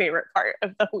my favorite part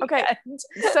of the weekend.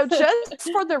 Okay, so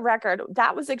just for the record,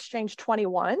 that was exchange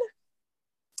 21.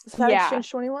 Is that exchange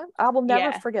 21? I will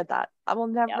never forget that. I will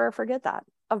never forget that,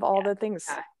 of all the things.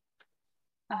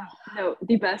 No,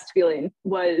 the best feeling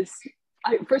was,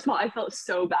 first of all, I felt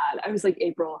so bad. I was like,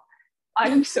 Apryl,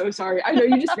 I'm so sorry. I know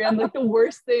you just ran the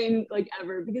worst thing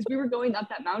ever, because we were going up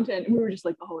that mountain and we were just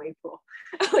like, oh, Apryl.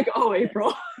 Oh,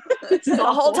 Apryl. The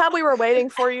whole time we were waiting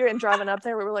for you and driving up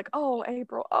there, we were like, oh,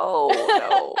 Apryl. Oh,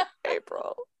 no,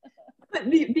 Apryl. But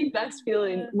the best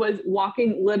feeling was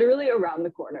walking literally around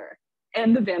the corner,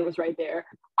 and the van was right there.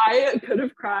 I could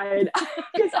have cried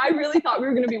because I really thought we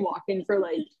were going to be walking for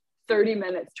 30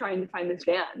 minutes trying to find this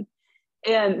van.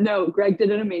 And no, Greg did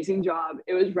an amazing job.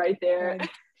 It was right there.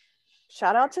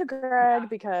 Shout out to Greg,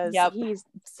 because he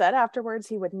said afterwards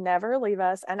he would never leave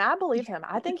us, and I believe him.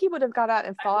 I think he would have got out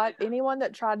and fought anyone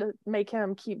that tried to make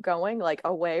him keep going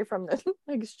away from the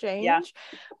exchange.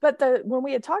 But when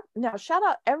we had talked, now shout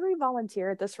out every volunteer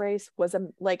at this race was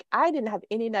I didn't have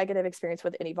any negative experience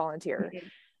with any volunteer. Mm-hmm.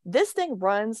 This thing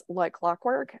runs like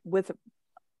clockwork with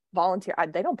volunteer.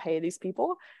 They don't pay these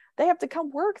people. They have to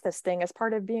come work this thing as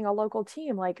part of being a local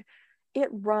team. It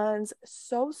runs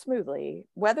so smoothly,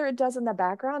 whether it does in the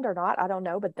background or not, I don't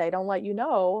know, but they don't let you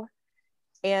know.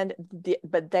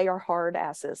 But they are hard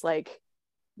asses.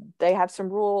 They have some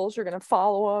rules, you're going to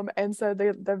follow them. And so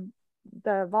the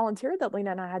volunteer that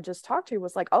Lina and I had just talked to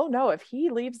was like, oh no, if he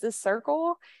leaves this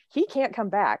circle, he can't come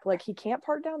back. He can't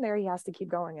park down there. He has to keep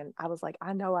going. And I was like,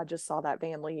 I know, I just saw that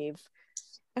van leave.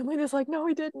 And Lina's like, no,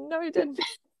 he didn't. No, he didn't.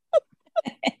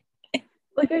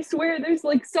 I swear there's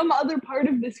some other part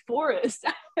of this forest.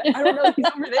 I don't know if he's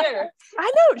over there.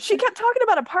 I know. She kept talking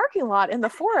about a parking lot in the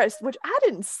forest, which I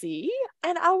didn't see.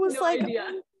 And I was idea.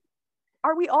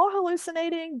 Are we all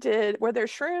hallucinating? Were there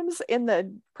shrooms in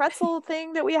the pretzel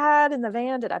thing that we had in the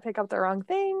van? Did I pick up the wrong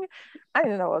thing? I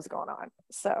didn't know what was going on.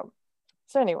 So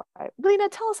anyway, Lina,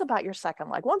 tell us about your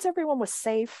second leg. Once everyone was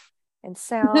safe and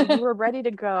sound, you were ready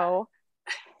to go.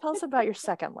 Tell us about your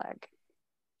second leg.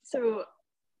 So,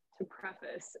 to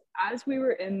preface, as we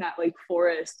were in that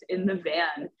forest in the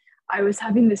van, I was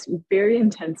having this very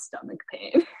intense stomach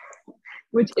pain,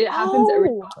 which it happens every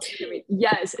time to me.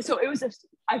 Yes. So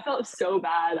I felt so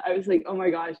bad. I was like, oh my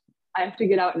gosh. I have to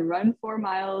get out and run 4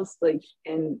 miles like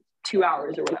in 2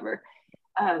 hours or whatever.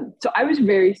 So I was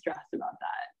very stressed about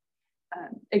that.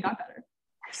 It got better.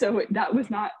 So that was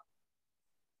not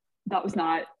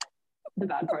the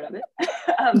bad part of it.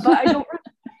 But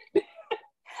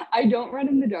I don't run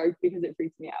in the dark because it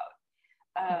freaks me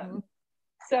out.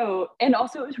 So, and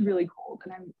also it was really cold,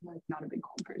 and I'm like not a big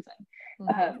cold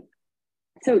person.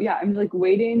 So yeah, I'm like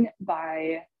waiting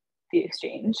by the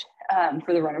exchange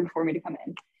for the runner before me to come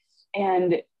in.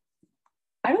 And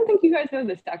I don't think you guys know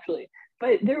this actually,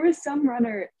 but there was some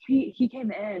runner, he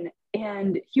came in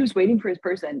and he was waiting for his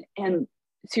person, and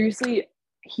seriously,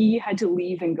 he had to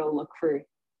leave and go look for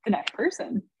the next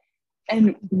person.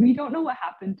 And we don't know what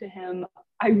happened to him.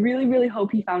 I really, really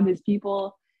hope he found his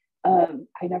people.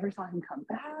 I never saw him come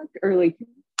back, or like,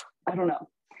 I don't know.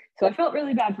 So I felt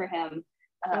really bad for him.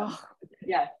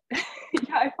 Yeah.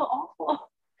 Yeah, I felt awful.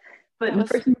 But the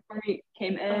person before me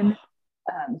came in.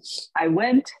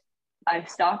 I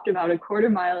stopped about a quarter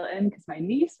mile in because my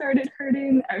knee started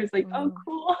hurting. I was like, oh,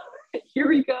 cool. Here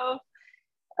we go.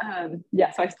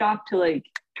 Yeah, so I stopped to like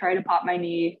try to pop my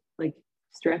knee, like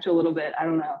stretch a little bit. I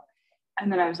don't know.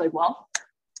 And then I was like, well,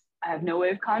 I have no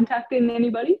way of contacting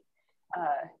anybody.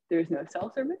 There's no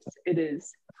cell service. It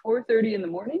is 4:30 in the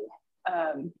morning.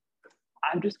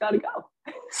 I've just got to go.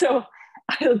 So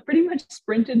I pretty much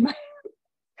sprinted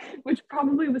which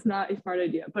probably was not a smart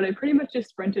idea, but I pretty much just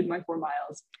sprinted my 4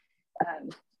 miles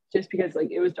just because like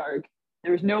it was dark.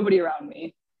 There was nobody around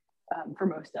me for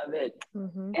most of it.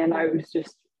 And I was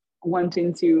just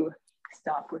wanting to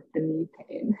stop with the knee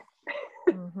pain.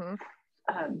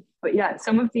 But yeah,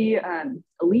 some of the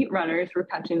elite runners were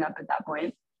catching up at that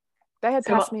point. They had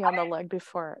passed me on the leg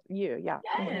before you. Yeah.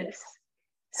 Yes.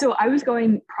 So I was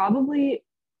going probably,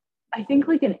 I think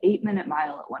like an 8-minute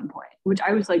mile at one point, which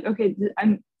I was like, okay,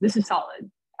 this is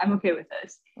solid. I'm okay with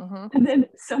this. And then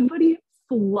somebody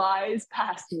flies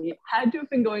past me, had to have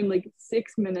been going like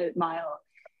 6-minute mile.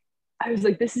 I was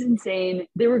like, this is insane.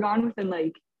 They were gone within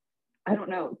like, I don't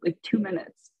know, like 2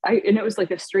 minutes. And it was like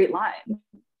a straight line.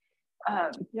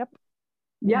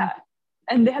 Yeah.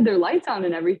 And they had their lights on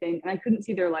and everything, and I couldn't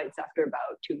see their lights after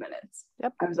about 2 minutes.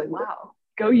 I was like, wow,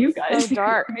 go you guys. So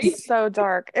dark. So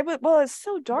dark. It's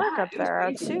so dark up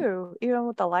there too. Even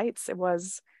with the lights,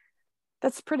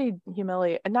 that's pretty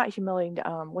humiliating. Not humiliating.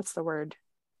 What's the word?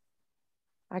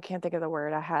 I can't think of the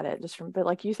word. I had it but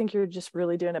like you think you're just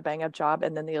really doing a bang up job,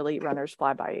 and then the elite runners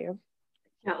fly by you.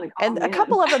 Yeah, like, and a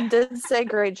couple of them did say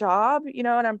great job, and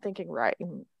I'm thinking, right,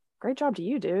 great job to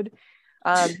you, dude.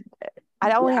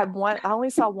 I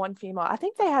only saw one female. I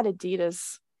think they had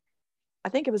Adidas. I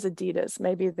think it was Adidas,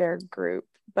 maybe their group,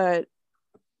 but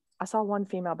I saw one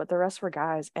female, but the rest were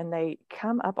guys, and they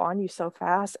come up on you so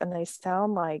fast, and they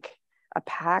sound like a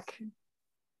pack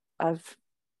of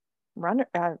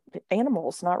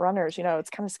animals, not runners. It's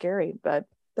kind of scary, but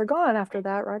they're gone after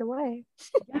that right away.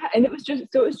 Yeah, and it was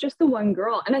just the one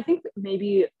girl, and I think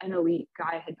maybe an elite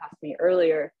guy had passed me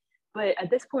earlier, but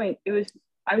at this point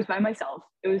I was by myself.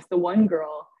 It was the one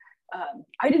girl.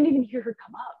 I didn't even hear her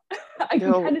come up. I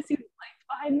could kind of see the lights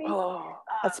behind me. Oh,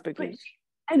 that's spooky.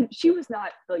 And she was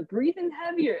not like breathing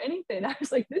heavy or anything. I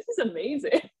was like, this is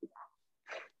amazing.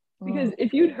 Because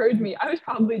if you'd heard me, I was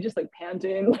probably just like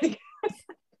panting, like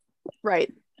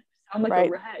right. Sound like a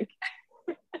wreck.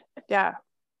 Yeah.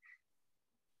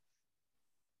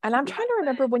 And I'm trying to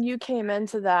remember when you came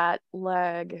into that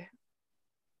leg.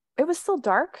 It was still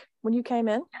dark when you came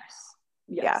in. Yes.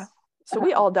 Yeah. So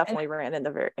we all definitely ran in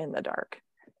the dark.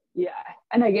 Yeah.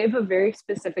 And I gave a very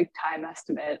specific time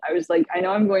estimate. I was like, I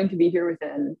know I'm going to be here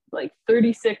within like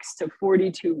 36 to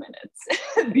 42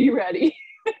 minutes. Be ready.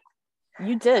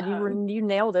 You did. You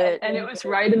nailed it. And it was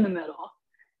right in the middle.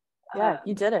 Yeah,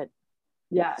 you did it.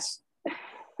 Yes.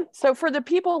 So for the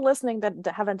people listening that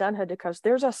haven't done Hood to Coast,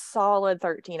 there's a solid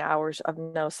 13 hours of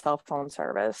no cell phone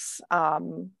service.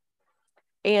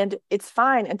 And it's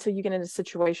fine until you get in a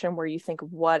situation where you think,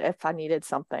 what if I needed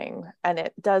something? And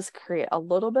it does create a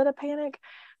little bit of panic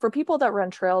for people that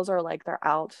run trails, or like they're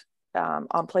out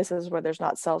on places where there's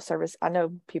not cell service. I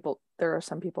know there are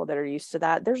some people that are used to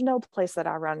that. There's no place that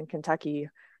I run in Kentucky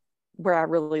where I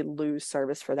really lose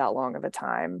service for that long of a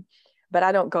time. But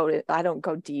I don't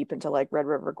go deep into like Red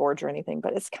River Gorge or anything,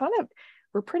 but it's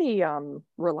we're pretty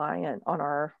reliant on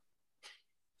our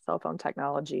cell phone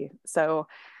technology. So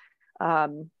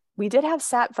we did have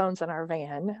sat phones in our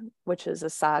van, which is a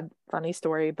sad, funny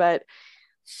story, but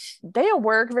they don't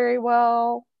work very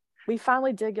well. We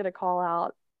finally did get a call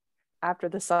out after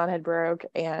the sun had broke,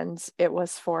 and it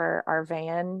was for our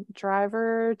van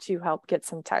driver to help get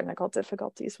some technical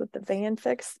difficulties with the van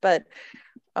fixed. But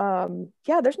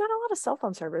yeah, there's not a lot of cell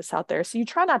phone service out there, so you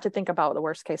try not to think about the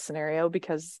worst case scenario,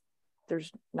 because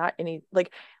there's not any.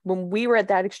 Like when we were at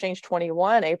that exchange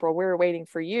 21, April, we were waiting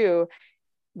for you.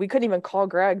 We couldn't even call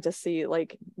Greg to see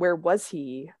like where was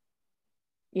he,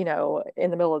 in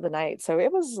the middle of the night. So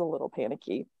it was a little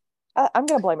panicky. I'm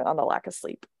gonna blame it on the lack of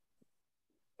sleep.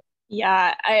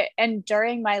 Yeah, and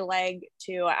during my leg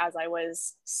too, as I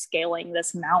was scaling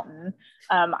this mountain,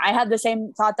 I had the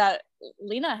same thought that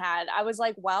Lina had. I was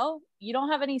like, well, you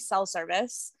don't have any cell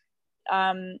service.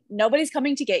 Nobody's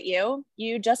coming to get you.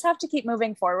 You just have to keep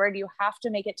moving forward. You have to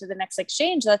make it to the next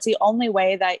exchange. That's the only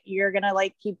way that you're gonna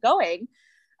like keep going.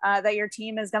 That your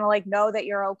team is gonna like know that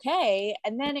you're okay.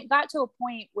 And then it got to a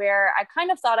point where I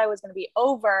kind of thought I was gonna be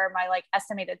over my like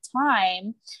estimated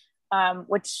time,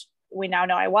 which we now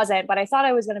know I wasn't, but I thought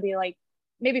I was going to be like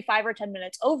maybe 5 or 10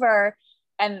 minutes over.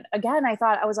 And again, I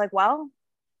was like, well,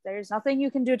 there's nothing you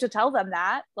can do to tell them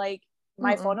that. Like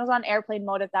my phone was on airplane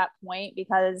mode at that point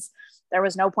because there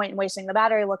was no point in wasting the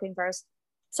battery looking for a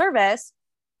service,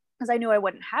 because I knew I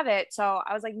wouldn't have it. So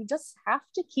I was like, you just have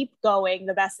to keep going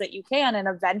the best that you can. And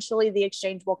eventually the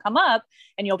exchange will come up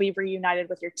and you'll be reunited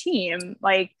with your team.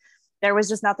 Like there was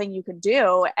just nothing you could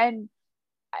do. And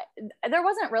there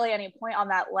wasn't really any point on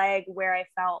that leg where I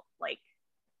felt like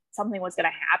something was going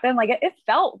to happen. Like it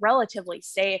felt relatively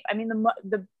safe. I mean,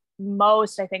 the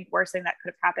most, I think, worst thing that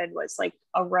could have happened was like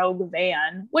a rogue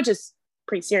van, which is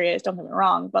pretty serious. Don't get me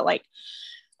wrong, but like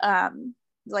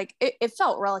it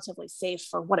felt relatively safe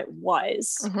for what it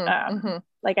was.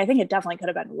 Like, I think it definitely could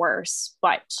have been worse,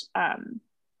 but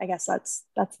I guess that's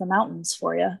the mountains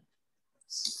for you.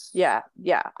 Yeah.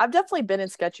 I've definitely been in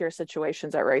sketchier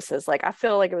situations at races. Like I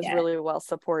feel like it was really well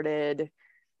supported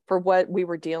for what we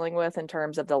were dealing with in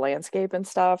terms of the landscape and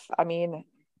stuff. I mean,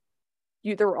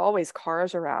 there were always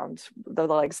cars around the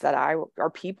legs that are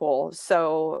people.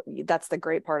 So that's the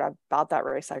great part about that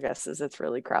race, I guess, is it's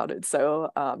really crowded. So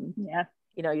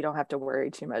you don't have to worry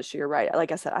too much. You're right.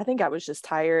 Like I said, I think I was just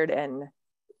tired and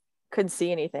couldn't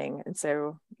see anything. And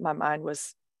so my mind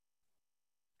was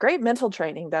great mental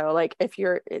training though. Like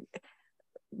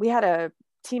we had a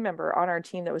team member on our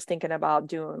team that was thinking about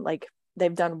doing, like,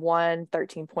 they've done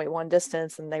 13.1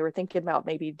 distance and they were thinking about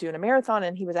maybe doing a marathon,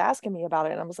 and he was asking me about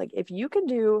it, and I was like, if you can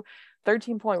do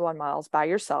 13.1 miles by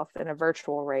yourself in a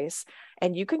virtual race,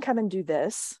 and you can come and do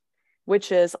this, which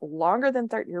is longer than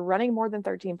you're running more than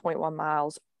 13.1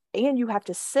 miles, and you have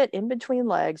to sit in between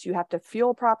legs, you have to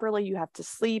fuel properly, you have to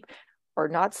sleep or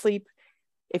not sleep.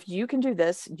 If you can do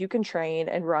this, you can train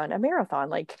and run a marathon.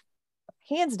 Like,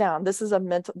 hands down, this is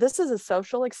a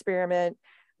social experiment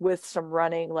with some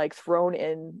running like thrown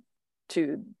in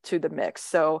to the mix.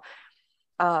 So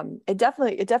it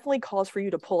definitely calls for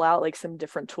you to pull out like some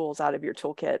different tools out of your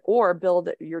toolkit, or build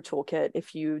your toolkit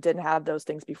if you didn't have those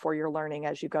things before. You're learning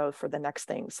as you go for the next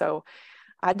thing. So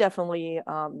I definitely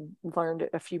learned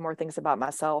a few more things about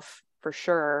myself for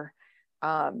sure.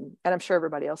 And I'm sure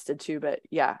everybody else did too, but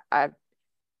yeah, I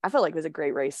felt like it was a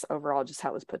great race overall, just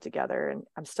how it was put together. And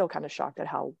I'm still kind of shocked at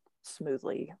how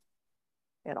smoothly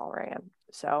it all ran.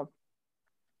 So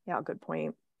yeah, good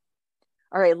point.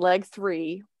 All right, leg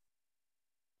 3,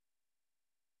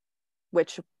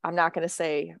 which I'm not going to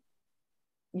say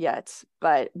yet,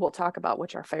 but we'll talk about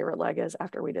which our favorite leg is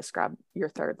after we describe your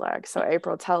third leg. So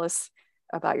Apryl, tell us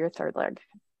about your third leg.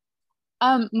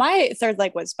 My third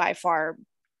leg was by far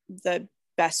the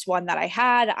best one that I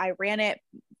had. I ran it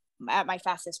at my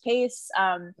fastest pace.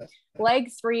 Leg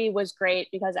 3 was great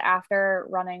because after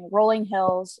running rolling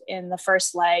hills in the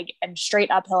first leg and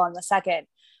straight uphill in the second,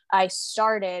 I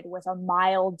started with a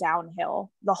mile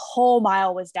downhill. The whole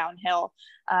mile was downhill.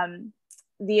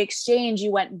 The exchange,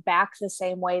 you went back the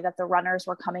same way that the runners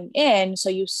were coming in. So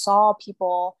you saw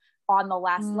people on the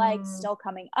last leg still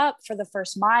coming up for the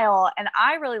first mile. And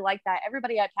I really liked that.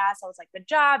 Everybody I passed, I was like, good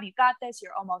job, you got this,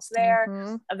 you're almost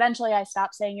there. Eventually I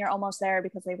stopped saying you're almost there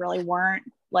because they really weren't.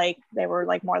 Like, they were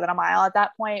like more than a mile at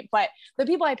that point. But the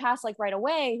people I passed like right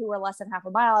away who were less than half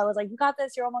a mile, I was like, you got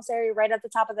this, you're almost there, you're right at the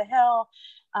top of the hill.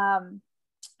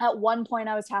 At one point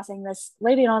I was passing this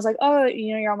lady and I was like, oh,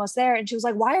 you're almost there. And she was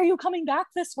like, why are you coming back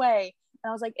this way? And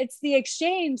I was like, it's the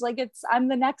exchange. Like, I'm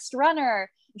the next runner.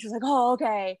 And she was like, oh,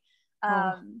 okay.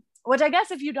 Which I guess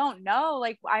if you don't know,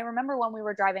 like, I remember when we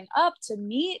were driving up to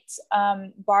meet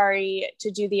Bari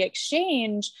to do the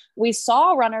exchange, we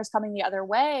saw runners coming the other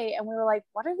way and we were like,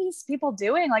 what are these people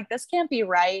doing? Like, this can't be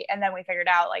right. And then we figured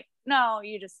out, like, no,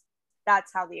 you just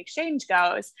that's how the exchange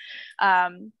goes.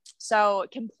 So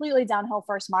completely downhill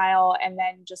first mile, and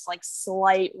then just like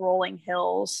slight rolling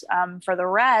hills for the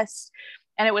rest.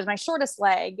 And it was my shortest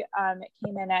leg. It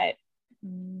came in at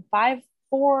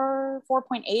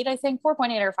 4.8, I think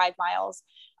 4.8 or 5 miles.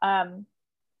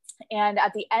 And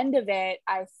at the end of it,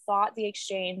 I thought the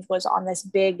exchange was on this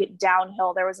big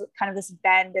downhill. There was kind of this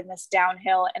bend in this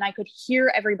downhill, and I could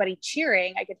hear everybody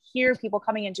cheering. I could hear people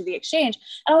coming into the exchange,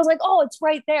 and I was like, oh, it's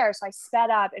right there. So I sped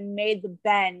up and made the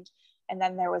bend, and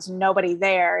then there was nobody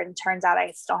there. And turns out I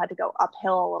still had to go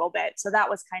uphill a little bit. So that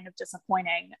was kind of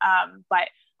disappointing, but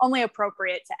only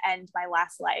appropriate to end my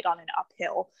last leg on an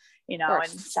uphill, you know, and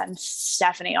send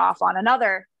Stephanie off on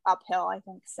another uphill. I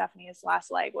think Stephanie's last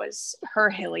leg was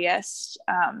her hilliest,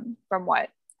 from what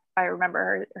I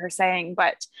remember her saying.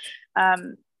 But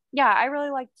yeah, I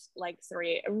really liked leg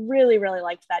 3. I really, really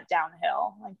liked that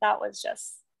downhill. Like, that was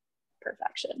just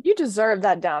perfection. You deserve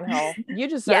that downhill. You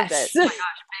deserved it. Oh my gosh,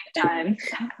 big time.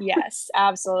 Yes,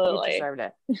 absolutely. You deserved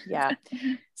it. Yeah.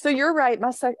 So you're right.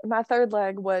 My third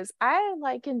leg was, I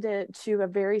likened it to a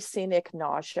very scenic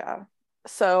nausea.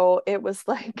 So it was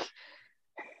like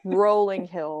rolling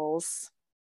hills.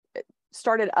 It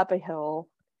started up a hill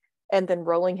and then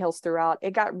rolling hills throughout.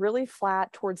 It got really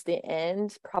flat towards the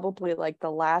end, probably like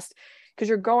the last, because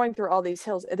you're going through all these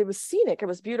hills. It was scenic. It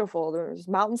was beautiful. There was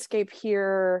mountainscape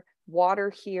here,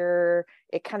 water here.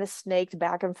 It kind of snaked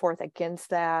back and forth against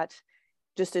that.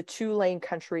 Just a 2-lane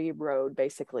country road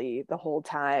basically the whole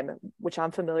time, which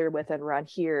I'm familiar with and around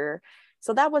here.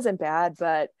 So that wasn't bad,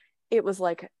 but it was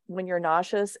like when you're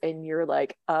nauseous and you're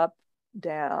like up,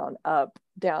 down.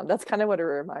 That's kind of what it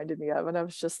reminded me of. And I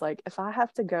was just like, if I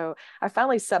have to go, I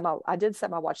did set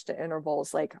my watch to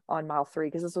intervals like on mile 3,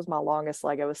 because this was my longest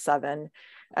leg. I was 7.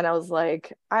 And I was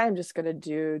like, I am just going to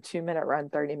do 2-minute run,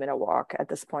 30-minute walk at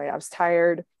this point. I was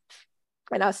tired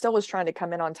and I still was trying to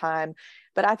come in on time.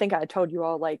 But I think I told you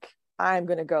all, like, I'm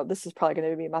going to go, this is probably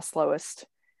going to be my slowest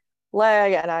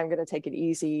leg and I'm going to take it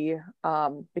easy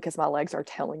because my legs are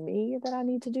telling me that I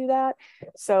need to do that.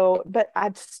 So, but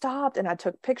I stopped and I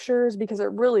took pictures because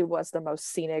it really was the most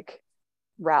scenic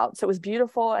route. So it was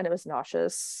beautiful and it was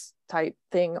nauseous type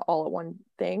thing all at one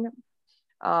thing.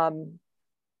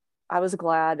 I was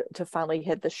glad to finally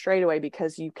hit the straightaway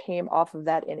because you came off of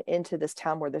that and into this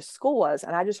town where the school was.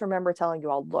 And I just remember telling you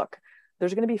all, look,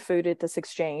 there's going to be food at this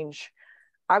exchange.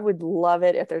 I would love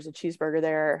it if there's a cheeseburger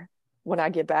there when I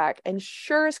get back. And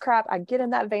sure as crap, I get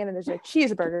in that van and there's a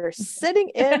cheeseburger sitting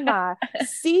in my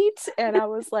seat. And I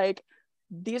was like,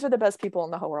 these are the best people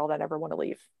in the whole world. I never want to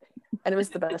leave. And it was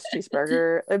the best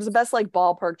cheeseburger. It was the best like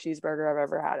ballpark cheeseburger I've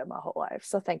ever had in my whole life.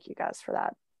 So thank you guys for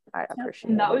that. I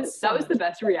appreciate it. That was the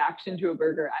best reaction to a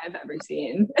burger I have ever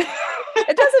seen.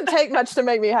 It doesn't take much to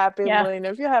make me happy, Lina.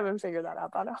 If you haven't figured that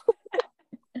out by now.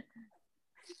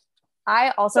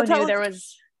 I also knew there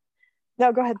was.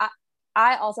 No, go ahead.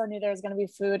 I also knew there was going to be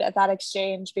food at that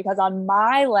exchange because on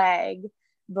my leg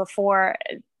before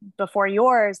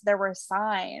yours, there were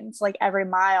signs like every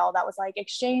mile that was like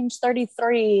exchange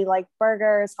 33, like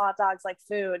burgers, hot dogs, like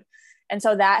food. And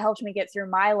so that helped me get through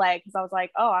my leg because I was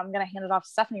like, oh, I'm going to hand it off to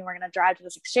Stephanie. We're going to drive to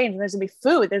this exchange and there's going to be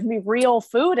food. There's going to be real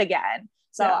food again.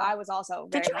 So yeah. I was also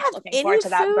very much looking forward to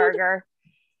that burger.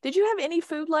 Did you have any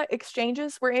food like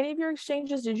exchanges? Were any of your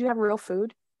exchanges, did you have real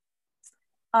food?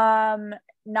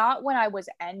 Not when I was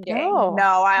ending.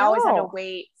 No, I always had to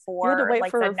wait for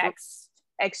the next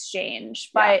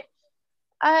exchange. But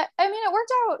I mean, it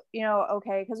worked out,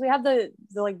 okay, because we had the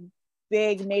like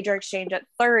big major exchange at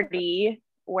 30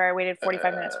 where I waited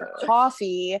 45 minutes for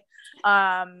coffee.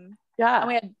 And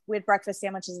we had breakfast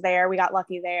sandwiches there. We got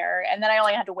lucky there. And then I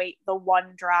only had to wait the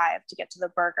one drive to get to the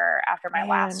burger after my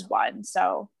last one.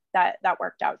 So that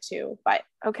worked out too. But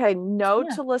okay,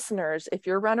 note to listeners, if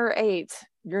you're runner 8,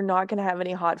 you're not going to have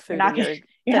any hot food.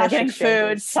 You're not getting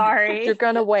food. Sorry. You're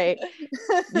going to wait.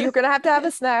 You're going to have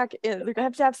a snack. You're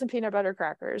going to have some peanut butter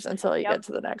crackers until you get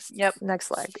to the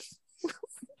next leg.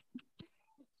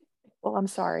 Well, I'm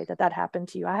sorry that happened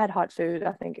to you. I had hot food,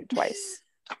 I think, twice.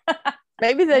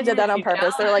 Maybe they did that on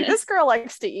purpose. They're like, this girl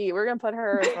likes to eat. We're going to put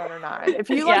her as runner 9. If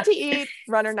you like to eat,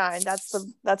 runner 9,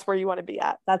 that's where you want to be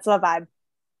at. That's the vibe.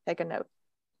 Take a note.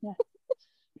 Yeah.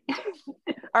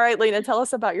 All right, Lina, tell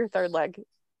us about your third leg.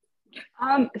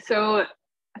 So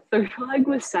third leg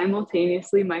was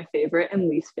simultaneously my favorite and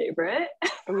least favorite.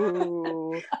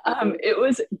 Ooh. It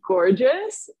was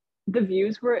gorgeous. The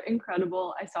views were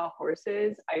incredible. I saw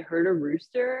horses. I heard a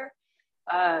rooster.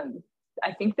 I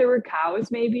think there were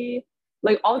cows, maybe.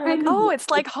 Like all kinds of. Oh,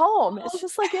 it's like home. It's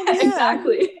just like Indiana.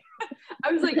 Exactly.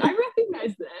 I was like, I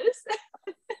recognize this.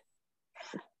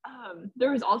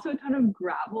 There was also a ton of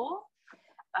gravel.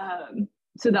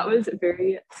 So that was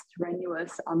very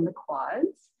strenuous on the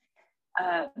quads.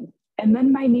 And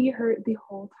then my knee hurt the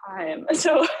whole time.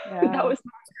 So that was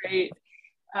not great.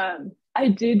 I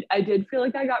did feel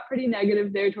like I got pretty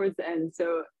negative there towards the end.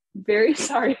 So very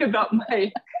sorry about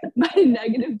my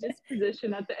negative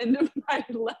disposition at the end of my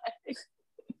leg.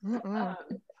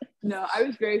 No, I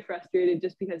was very frustrated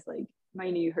just because like my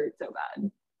knee hurt so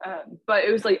bad. But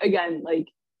it was like, again, like,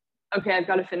 okay, I've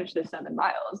got to finish this 7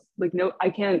 miles. Like, no, I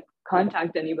can't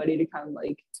contact anybody to come.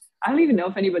 Like, I don't even know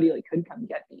if anybody like could come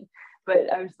get me.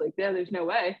 But I was like, yeah, there's no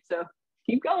way. So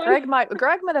keep going. Greg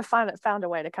might have found a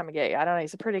way to come and get you. I don't know.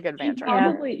 He's a pretty good van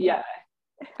driver. Probably, yeah.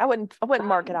 I wouldn't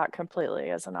mark it out completely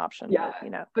as an option. Yeah, but,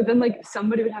 you know. But then like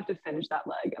somebody would have to finish that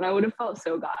leg, and I would have felt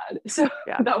so bad. So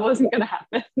that wasn't gonna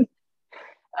happen.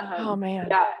 Oh man.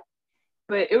 Yeah,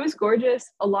 but it was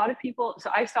gorgeous. A lot of people. So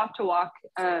I stopped to walk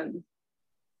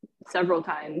several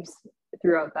times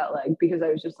throughout that leg because I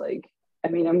was just like, I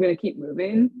mean, I'm gonna keep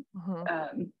moving.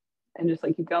 And just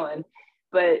like keep going.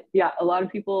 But yeah, a lot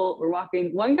of people were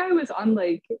walking. One guy was on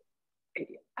like,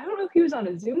 I don't know if he was on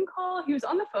a Zoom call. He was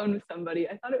on the phone with somebody.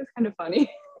 I thought it was kind of funny.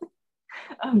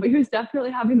 But he was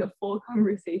definitely having the full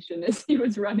conversation as he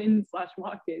was running /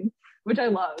 walking, which I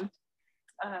loved.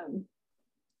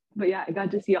 But yeah, I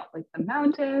got to see all like the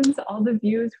mountains, all the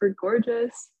views were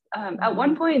gorgeous. At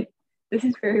one point, this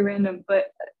is very random, but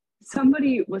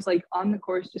somebody was like on the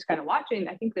course just kind of watching.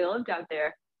 I think they lived out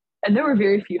there. And there were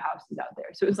very few houses out there.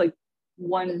 So it was like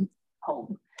one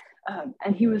home.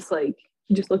 And he was like,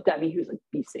 he just looked at me. He was like,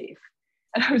 be safe.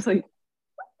 And I was like,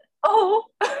 oh,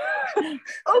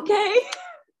 okay.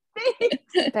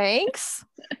 Thanks.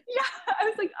 Yeah. I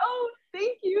was like, oh,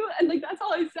 thank you. And like, that's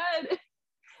all I said.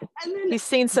 And then he's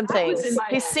seen some things.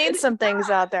 He's seen some things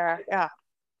out there. Yeah.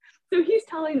 So he's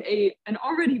telling an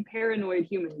already paranoid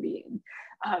human being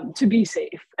to be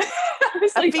safe.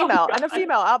 A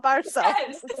female out by herself.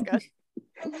 Yes. That's good.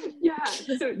 Yeah,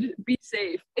 so just be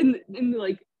safe in the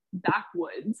like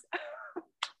backwoods.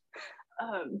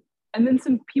 And then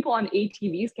some people on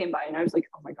ATVs came by, and I was like,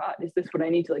 oh my god, is this what I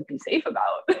need to like be safe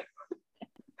about?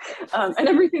 And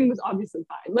everything was obviously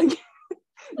fine. Like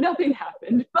nothing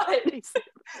happened, but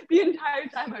the entire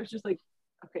time I was just like,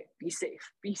 okay, be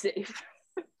safe.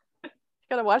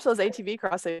 Gotta watch those ATV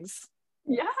crossings.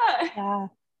 Yeah.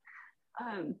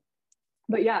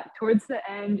 But yeah, towards the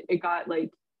end, it got like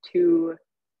to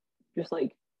just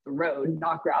like the road,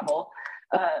 not gravel.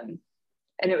 And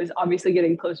it was obviously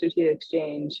getting closer to the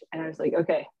exchange. And I was like,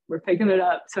 okay, we're picking it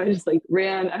up. So I just like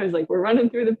ran. I was like, we're running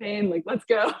through the pain. Like, let's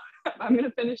go. I'm going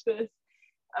to finish this.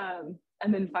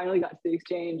 And then finally got to the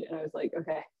exchange. And I was like,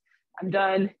 okay, I'm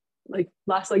done. Like,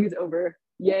 last leg is over.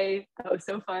 Yay. That was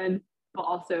so fun. But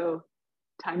also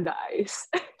time to ice.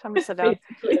 Time to sit down.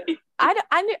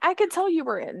 I could tell you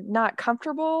were not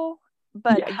comfortable,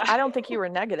 but I don't think you were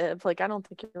negative. Like, I don't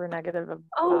think you were negative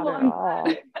about it at all.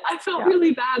 I felt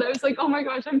really bad. I was like, oh my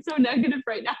gosh, I'm so negative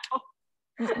right now.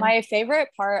 My favorite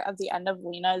part of the end of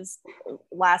Lina's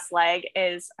last leg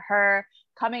is her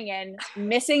coming in,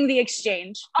 missing the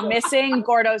exchange, missing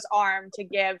Gordo's arm to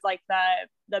give like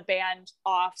the band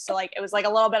off. So like it was like a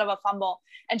little bit of a fumble.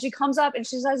 And she comes up and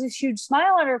she has this huge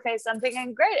smile on her face. I'm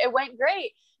thinking, great, it went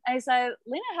great. And I said,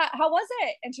 Lina, how was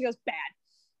it? And she goes, bad.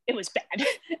 It was bad.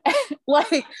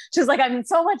 Like, she's like, I'm in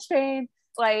so much pain.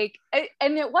 Like,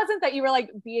 and it wasn't that you were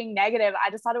like being negative. I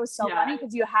just thought it was so funny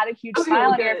because you had a huge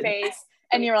smile on your face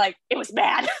and you were like, it was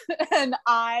bad. And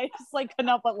I just like could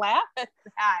not but laugh at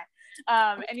that.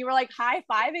 And you were like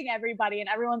high-fiving everybody and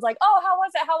everyone's like, oh, how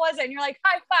was it? And you're like,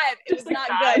 high five, it was not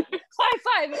good.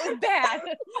 High five, it was bad.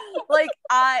 Like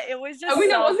it was just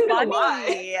so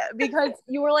funny because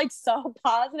you were like so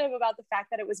positive about the fact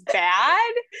that it was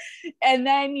bad, and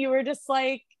then you were just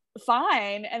like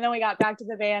fine, and then we got back to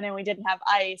the van and we didn't have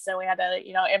ice and we had to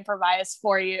improvise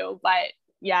for you, but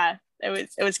yeah, it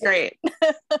was great.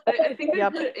 I think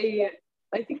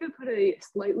I put a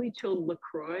slightly chilled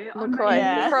LaCroix on LaCroix.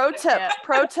 Yeah.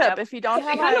 Pro tip. If you don't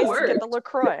have ice, get the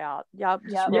LaCroix out. Yep.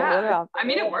 Yeah. I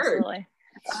mean, it worked.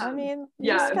 I mean, we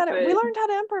learned how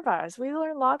to improvise. We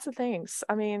learned lots of things.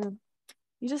 I mean,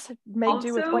 you just make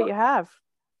do with what you have.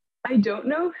 I don't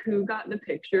know who got the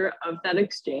picture of that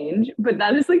exchange, but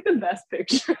that is like the best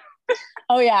picture.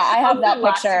 Oh yeah, I have that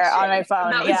picture on my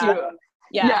phone. That was you.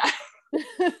 Yeah.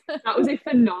 That was a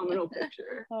phenomenal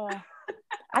picture.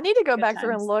 I need to go back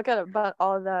through and look at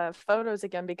all of the photos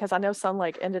again, because I know some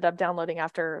like ended up downloading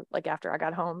after I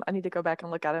got home. I need to go back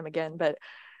and look at them again, but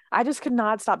I just could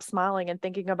not stop smiling and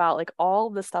thinking about like all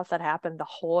the stuff that happened the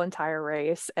whole entire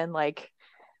race, and like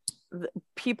the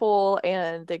people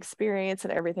and the experience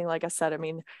and everything. Like I said, I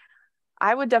mean,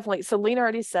 I would definitely, so Lina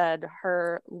already said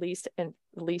her least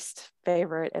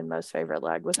favorite and most favorite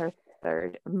leg was her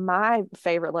third. My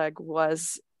favorite leg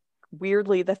was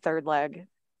weirdly the third leg,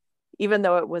 even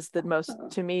though it was the most,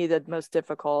 to me, the most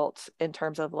difficult in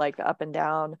terms of like the up and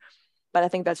down. But I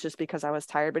think that's just because I was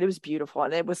tired, but it was beautiful.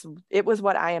 And it was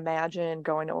what I imagined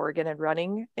going to Oregon and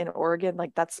running in Oregon.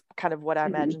 Like that's kind of what I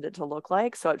imagined it to look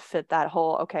like. So it fit that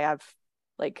whole, okay, I've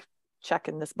like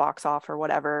checking this box off or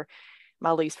whatever.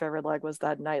 My least favorite leg was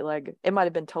that night leg. It might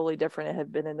have been totally different. It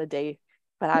had been in the day,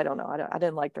 but I don't know. I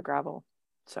didn't like the gravel.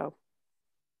 So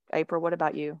April, what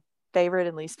about you? Favorite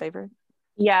and least favorite?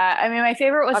 Yeah, I mean, my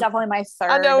favorite was definitely my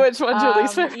third. I know which one's your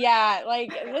least favorite. Yeah,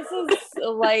 like this is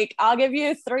like I'll give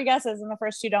you 3 guesses and the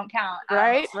first 2 don't count.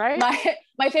 Right.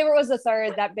 My favorite was the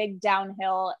third, that big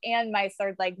downhill, and my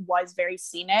third leg was very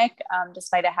scenic,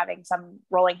 despite it having some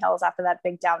rolling hills after that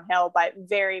big downhill, but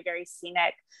very, very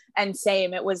scenic. And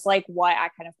same, it was like what I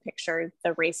kind of pictured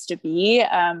the race to be.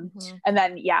 And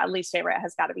then, yeah, least favorite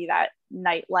has got to be that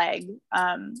night leg.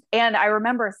 And I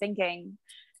remember thinking,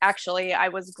 actually, I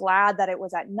was glad that it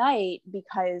was at night,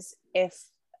 because if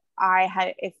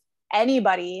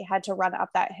anybody had to run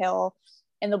up that hill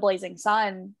in the blazing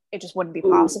sun, it just wouldn't be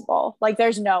possible. Like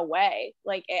there's no way.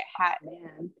 Like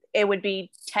it would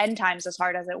be 10 times as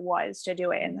hard as it was to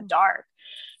do it in the dark,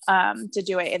 to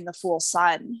do it in the full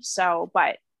sun. So,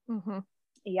 but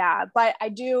yeah, but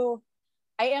I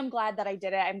am glad that I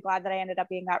did it. I'm glad that I ended up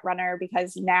being that runner,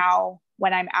 because now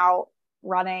when I'm out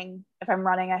running, if I'm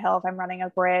running a hill, if I'm running a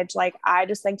bridge, like I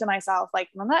just think to myself, like,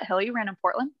 remember that hill you ran in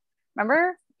Portland?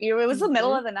 Remember? It was the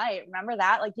middle of the night. Remember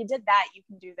that? Like you did that, you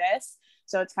can do this.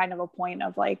 So it's kind of a point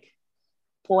of like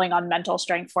pulling on mental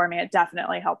strength for me. It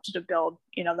definitely helped to build,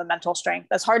 the mental strength.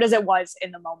 As hard as it was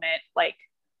in the moment, like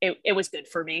it was good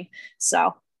for me.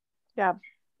 So yeah,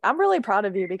 I'm really proud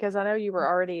of you, because I know you were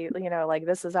already, like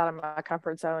this is out of my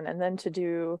comfort zone. And then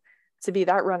to be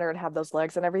that runner and have those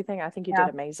legs and everything, I think you did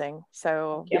amazing.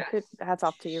 So hats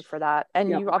off to you for that. And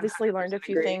you obviously learned a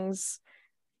few things,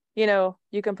 you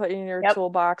can put in your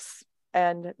toolbox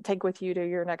and take with you to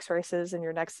your next races and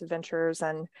your next adventures.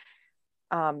 And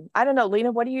I don't know,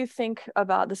 Lina, what do you think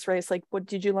about this race? Like, what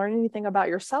did you learn anything about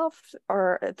yourself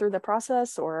or through the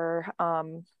process, or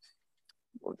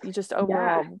you just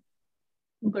overall?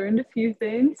 Learned a few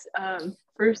things.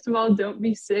 First of all, don't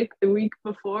be sick the week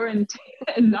before and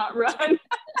not run.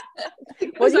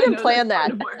 Well, you didn't plan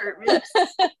that. What hurt me.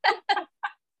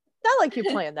 Not like you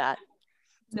planned that.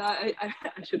 No, I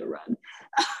should have run.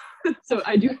 So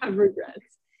I do have regrets.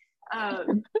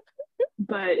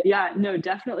 But yeah, no,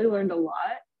 definitely learned a lot.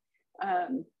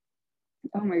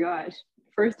 Oh my gosh.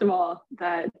 First of all,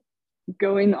 that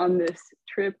going on this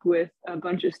trip with a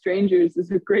bunch of strangers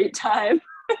is a great time.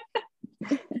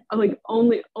 Like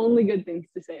only good things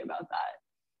to say about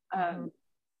that.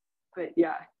 But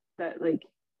yeah, that like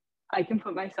I can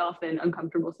put myself in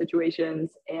uncomfortable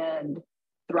situations and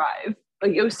thrive.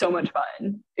 Like it was so much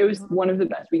fun. It was one of the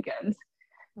best weekends.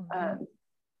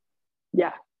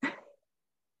 Yeah,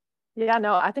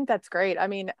 no, I think that's great. I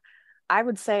mean, I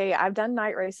would say I've done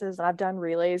night races and I've done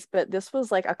relays, but this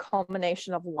was like a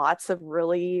culmination of lots of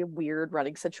really weird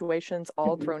running situations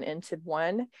all thrown into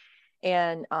one.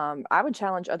 And I would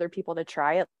challenge other people to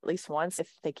try it at least once.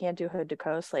 If they can't do hood to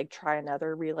coast, like try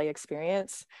another relay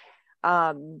experience.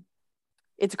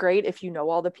 It's great if you know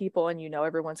all the people and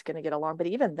everyone's going to get along, but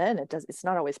even then it's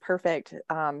not always perfect.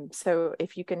 So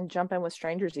if you can jump in with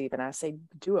strangers, even I say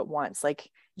do it once, like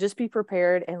just be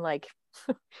prepared and like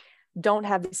don't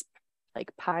have these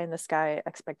like pie in the sky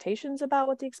expectations about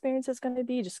what the experience is going to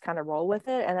be. Just kind of roll with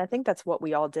it. And I think that's what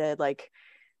we all did. Like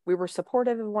we were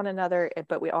supportive of one another,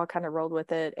 but we all kind of rolled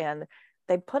with it. And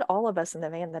they put all of us in the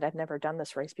van that had never done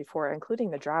this race before,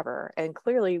 including the driver. And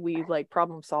clearly we like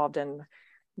problem solved and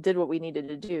did what we needed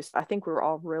to do. So I think we were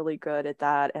all really good at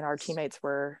that. And our teammates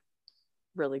were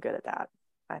really good at that,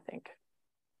 I think.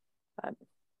 But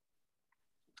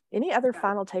any other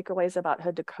final takeaways about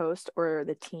Hood to Coast or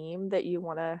the team that you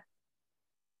want to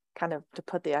kind of to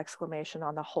put the exclamation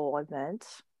on the whole event?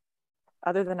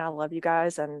 Other than I love you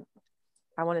guys and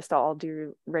I want us to all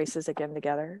do races again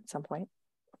together at some point.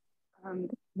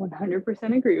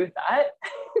 100% agree with that.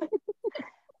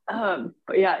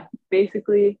 But yeah,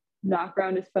 basically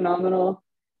Knockground is phenomenal.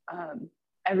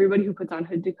 Everybody who puts on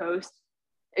Hood to Coast,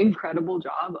 incredible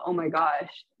job. Oh my gosh.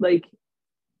 Like,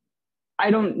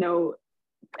 I don't know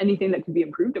anything that could be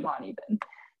improved upon even.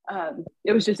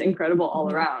 It was just incredible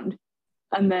all around.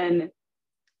 And then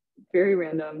very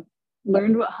random,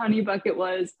 learned what Honey Bucket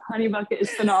was. Honey Bucket is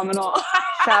phenomenal.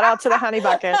 Shout out to the Honey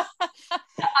Bucket.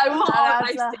 I will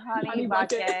Honey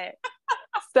Bucket.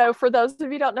 So for those of you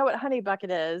who don't know what Honey Bucket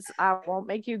is, I won't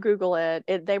make you Google it.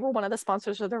 They were one of the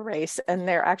sponsors of the race, and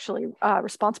they're actually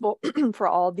responsible for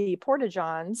all the porta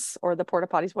johns or the porta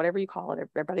potties, whatever you call it.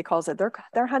 Everybody calls it.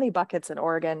 They're honey buckets in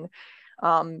Oregon.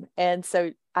 And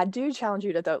so I do challenge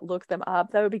you to look them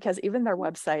up though, because even their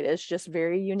website is just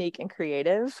very unique and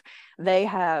creative. They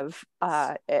have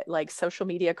like social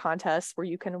media contests where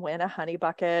you can win a honey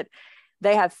bucket.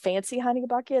 They have fancy honey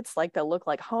buckets, like they'll look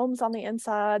like homes on the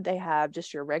inside. They have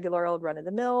just your regular old run of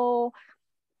the mill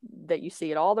that you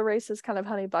see at all the races kind of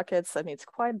honey buckets. I mean, it's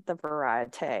quite the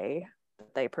variety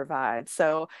that they provide.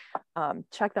 So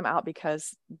check them out,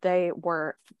 because they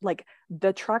were like,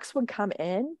 the trucks would come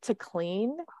in to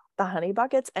clean the honey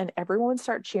buckets and everyone would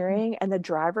start cheering, and the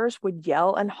drivers would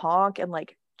yell and honk and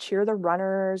like cheer the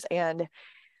runners, and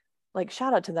like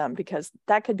shout out to them, because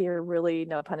that could be a really,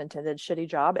 no pun intended, shitty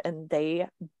job. And they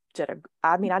did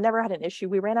I never had an issue.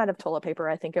 We ran out of toilet paper,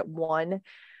 I think, at one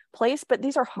place, but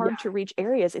these are hard to reach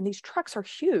areas, and these trucks are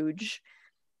huge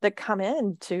that come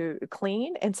in to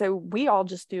clean. And so we all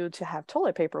just do to have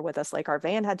toilet paper with us. Like our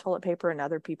van had toilet paper and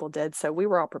other people did. So we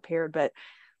were all prepared, but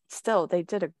still they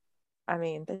did a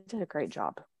great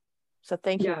job. So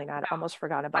thank you, Lina. I almost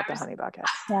forgot about the honey bucket.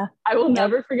 Yeah. I will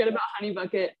never forget about Honey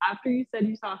Bucket. After you said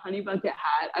you saw a Honey Bucket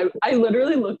hat, I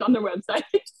literally looked on their website.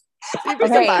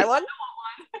 Okay. Buy one.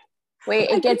 Wait,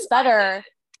 it gets better.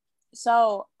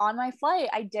 So on my flight,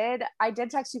 I did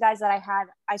text you guys that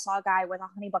I saw a guy with a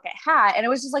Honey Bucket hat, and it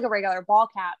was just like a regular ball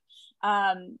cap.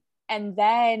 And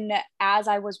then as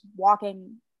I was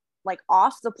walking like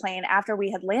off the plane after we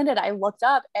had landed, I looked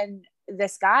up, and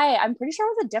this guy, I'm pretty sure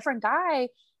it was a different guy.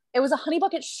 It was a Honey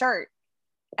Bucket shirt.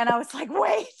 And I was like,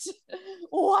 wait,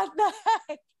 what the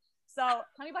heck? So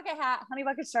Honey Bucket hat, Honey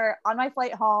Bucket shirt on my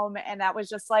flight home. And that was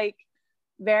just like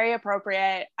very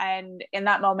appropriate. And in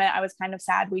that moment, I was kind of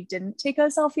sad we didn't take a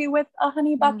selfie with a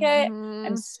honey bucket.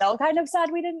 I'm still kind of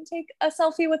sad we didn't take a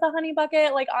selfie with a honey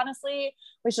bucket. Like, honestly,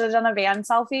 we should have done a van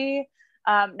selfie.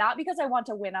 Not because I want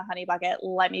to win a honey bucket.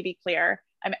 Let me be clear.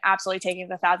 I'm absolutely taking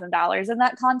the $1,000 in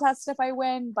that contest if I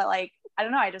win. But like, I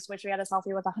don't know. I just wish we had a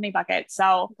selfie with a honey bucket.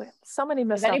 So many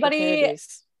missed if anybody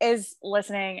opportunities is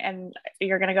listening and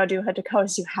you're going to go do Hood to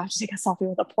Coast, you have to take a selfie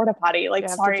with a porta potty. Like,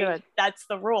 sorry, that's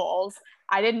the rules.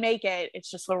 I didn't make it. It's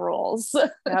just the rules.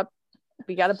 Yep.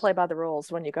 We got to play by the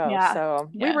rules when you go. Yeah. So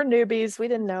we were newbies. We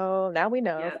didn't know. Now we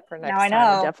know. Yeah. For next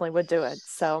time, we definitely would do it.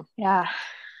 So yeah.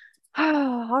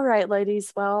 All right,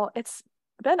 ladies. Well, it's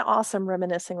been awesome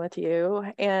reminiscing with you.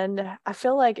 And I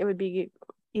feel like it would be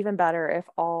even better if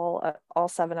all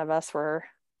 7 of us were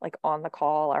like on the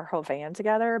call, our whole van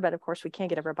together. But of course, we can't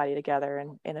get everybody together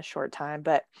in a short time.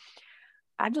 But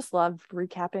I just love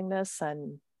recapping this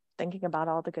and thinking about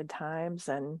all the good times.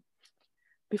 And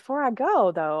before I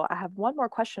go, though, I have one more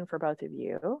question for both of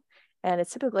you. And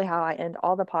it's typically how I end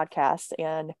all the podcasts.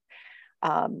 And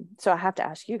so I have to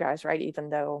ask you guys, right? Even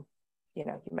though, you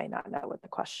may not know what the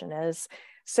question is.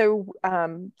 So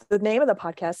the name of the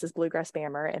podcast is Bluegrass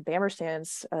Bammer, and Bammer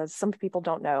stands, some people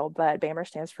don't know, but Bammer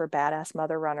stands for Badass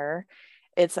Mother Runner.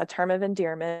 It's a term of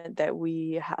endearment that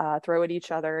we throw at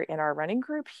each other in our running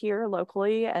group here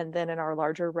locally, and then in our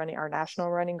larger our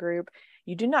national running group.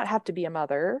 You do not have to be a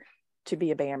mother to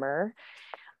be a Bammer.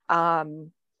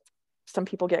 Some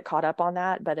people get caught up on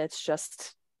that, but it's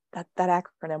just that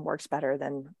acronym works better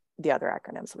than the other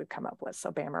acronyms we've come up with.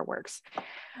 So Bammer works.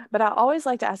 But I always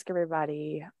like to ask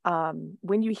everybody,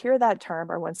 when you hear that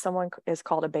term, or when someone is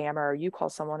called a Bammer, or you call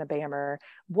someone a Bammer,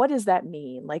 what does that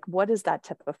mean? Like, what does that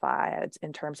typify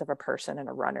in terms of a person and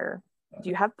a runner? Do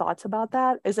you have thoughts about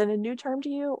that? Is it a new term to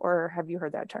you, or have you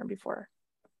heard that term before?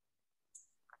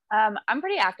 I'm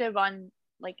pretty active on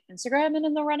like Instagram and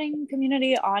in the running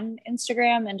community on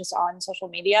Instagram and just on social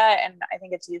media. And I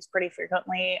think it's used pretty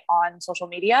frequently on social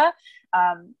media.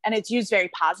 And it's used very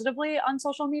positively on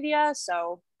social media.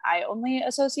 So I only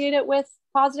associate it with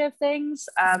positive things.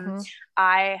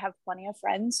 I have plenty of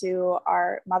friends who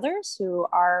are mothers, who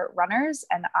are runners,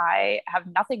 and I have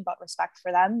nothing but respect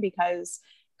for them, because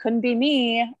couldn't be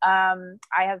me. I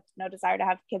have no desire to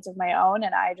have kids of my own.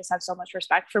 And I just have so much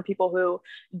respect for people who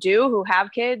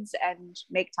have kids and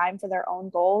make time for their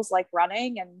own goals, like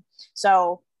running. And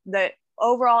so the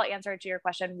overall answer to your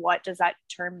question, what does that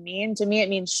term mean? To me, it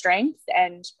means strength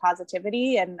and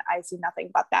positivity. And I see nothing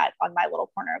but that on my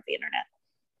little corner of the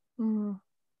internet.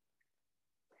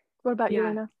 What about you,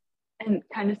 Lina? And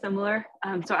kind of similar.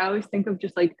 So I always think of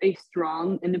just like a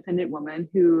strong, independent woman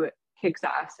who kicks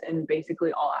ass in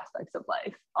basically all aspects of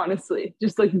life, honestly.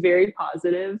 Just like very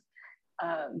positive,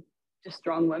 just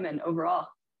strong women overall.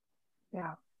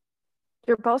 Yeah,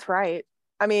 you're both right.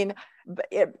 I mean,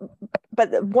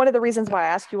 but one of the reasons why I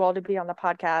asked you all to be on the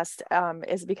podcast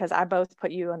is because I both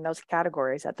put you in those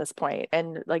categories at this point.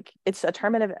 And like, it's a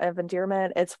term of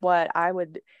endearment. It's what I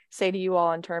would say to you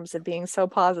all in terms of being so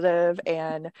positive.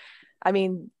 And I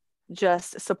mean,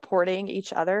 just supporting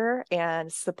each other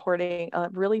and supporting,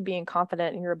 really being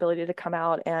confident in your ability to come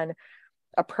out and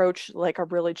approach like a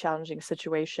really challenging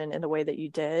situation in the way that you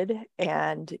did.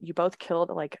 And you both killed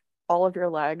like all of your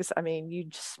legs. I mean, you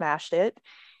just smashed it.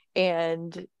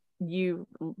 And you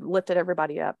lifted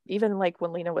everybody up, even like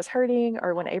when Lina was hurting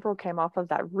or when Apryl came off of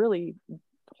that really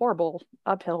horrible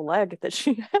uphill leg that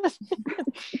she had.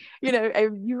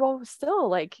 You all still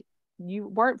like, you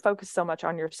weren't focused so much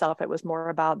on yourself. It was more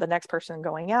about the next person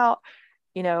going out,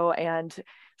 and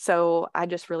so I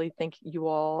just really think you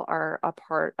all are a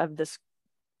part of this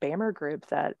BAMR group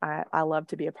that I love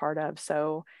to be a part of.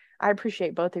 So I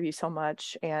appreciate both of you so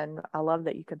much. And I love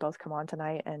that you could both come on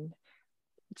tonight and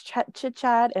chit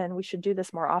chat, and we should do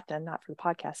this more often, not for the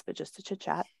podcast, but just to chit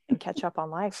chat and catch up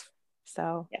on life.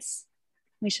 So yes,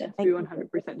 we should. We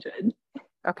 100% should.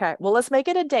 Okay, well, let's make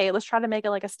it a date. Let's try to make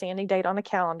it like a standing date on the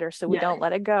calendar so we don't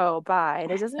let it go by.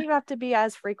 And it doesn't even have to be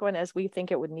as frequent as we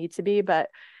think it would need to be, but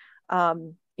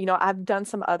I've done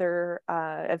some other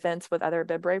events with other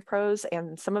Bib Brave pros,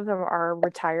 and some of them are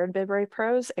retired Bib Brave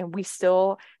pros, and we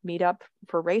still meet up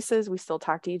for races. We still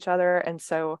talk to each other. And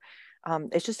so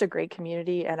it's just a great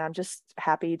community, and I'm just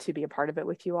happy to be a part of it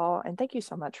with you all. And thank you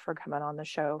so much for coming on the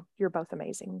show. You're both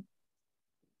amazing.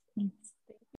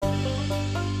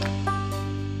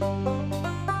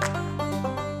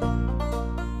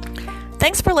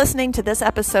 Thanks for listening to this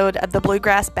episode of the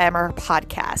Bluegrass BAMR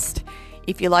podcast.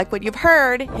 If you like what you've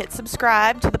heard, hit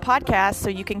subscribe to the podcast so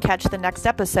you can catch the next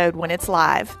episode when it's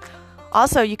live.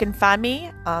 Also, you can find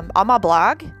me on my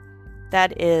blog.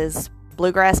 That is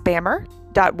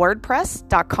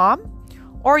bluegrassbammer.wordpress.com,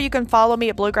 or you can follow me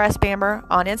at Bluegrass BAMR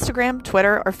on Instagram,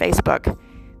 Twitter, or Facebook.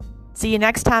 See you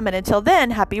next time, and until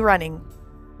then, happy running.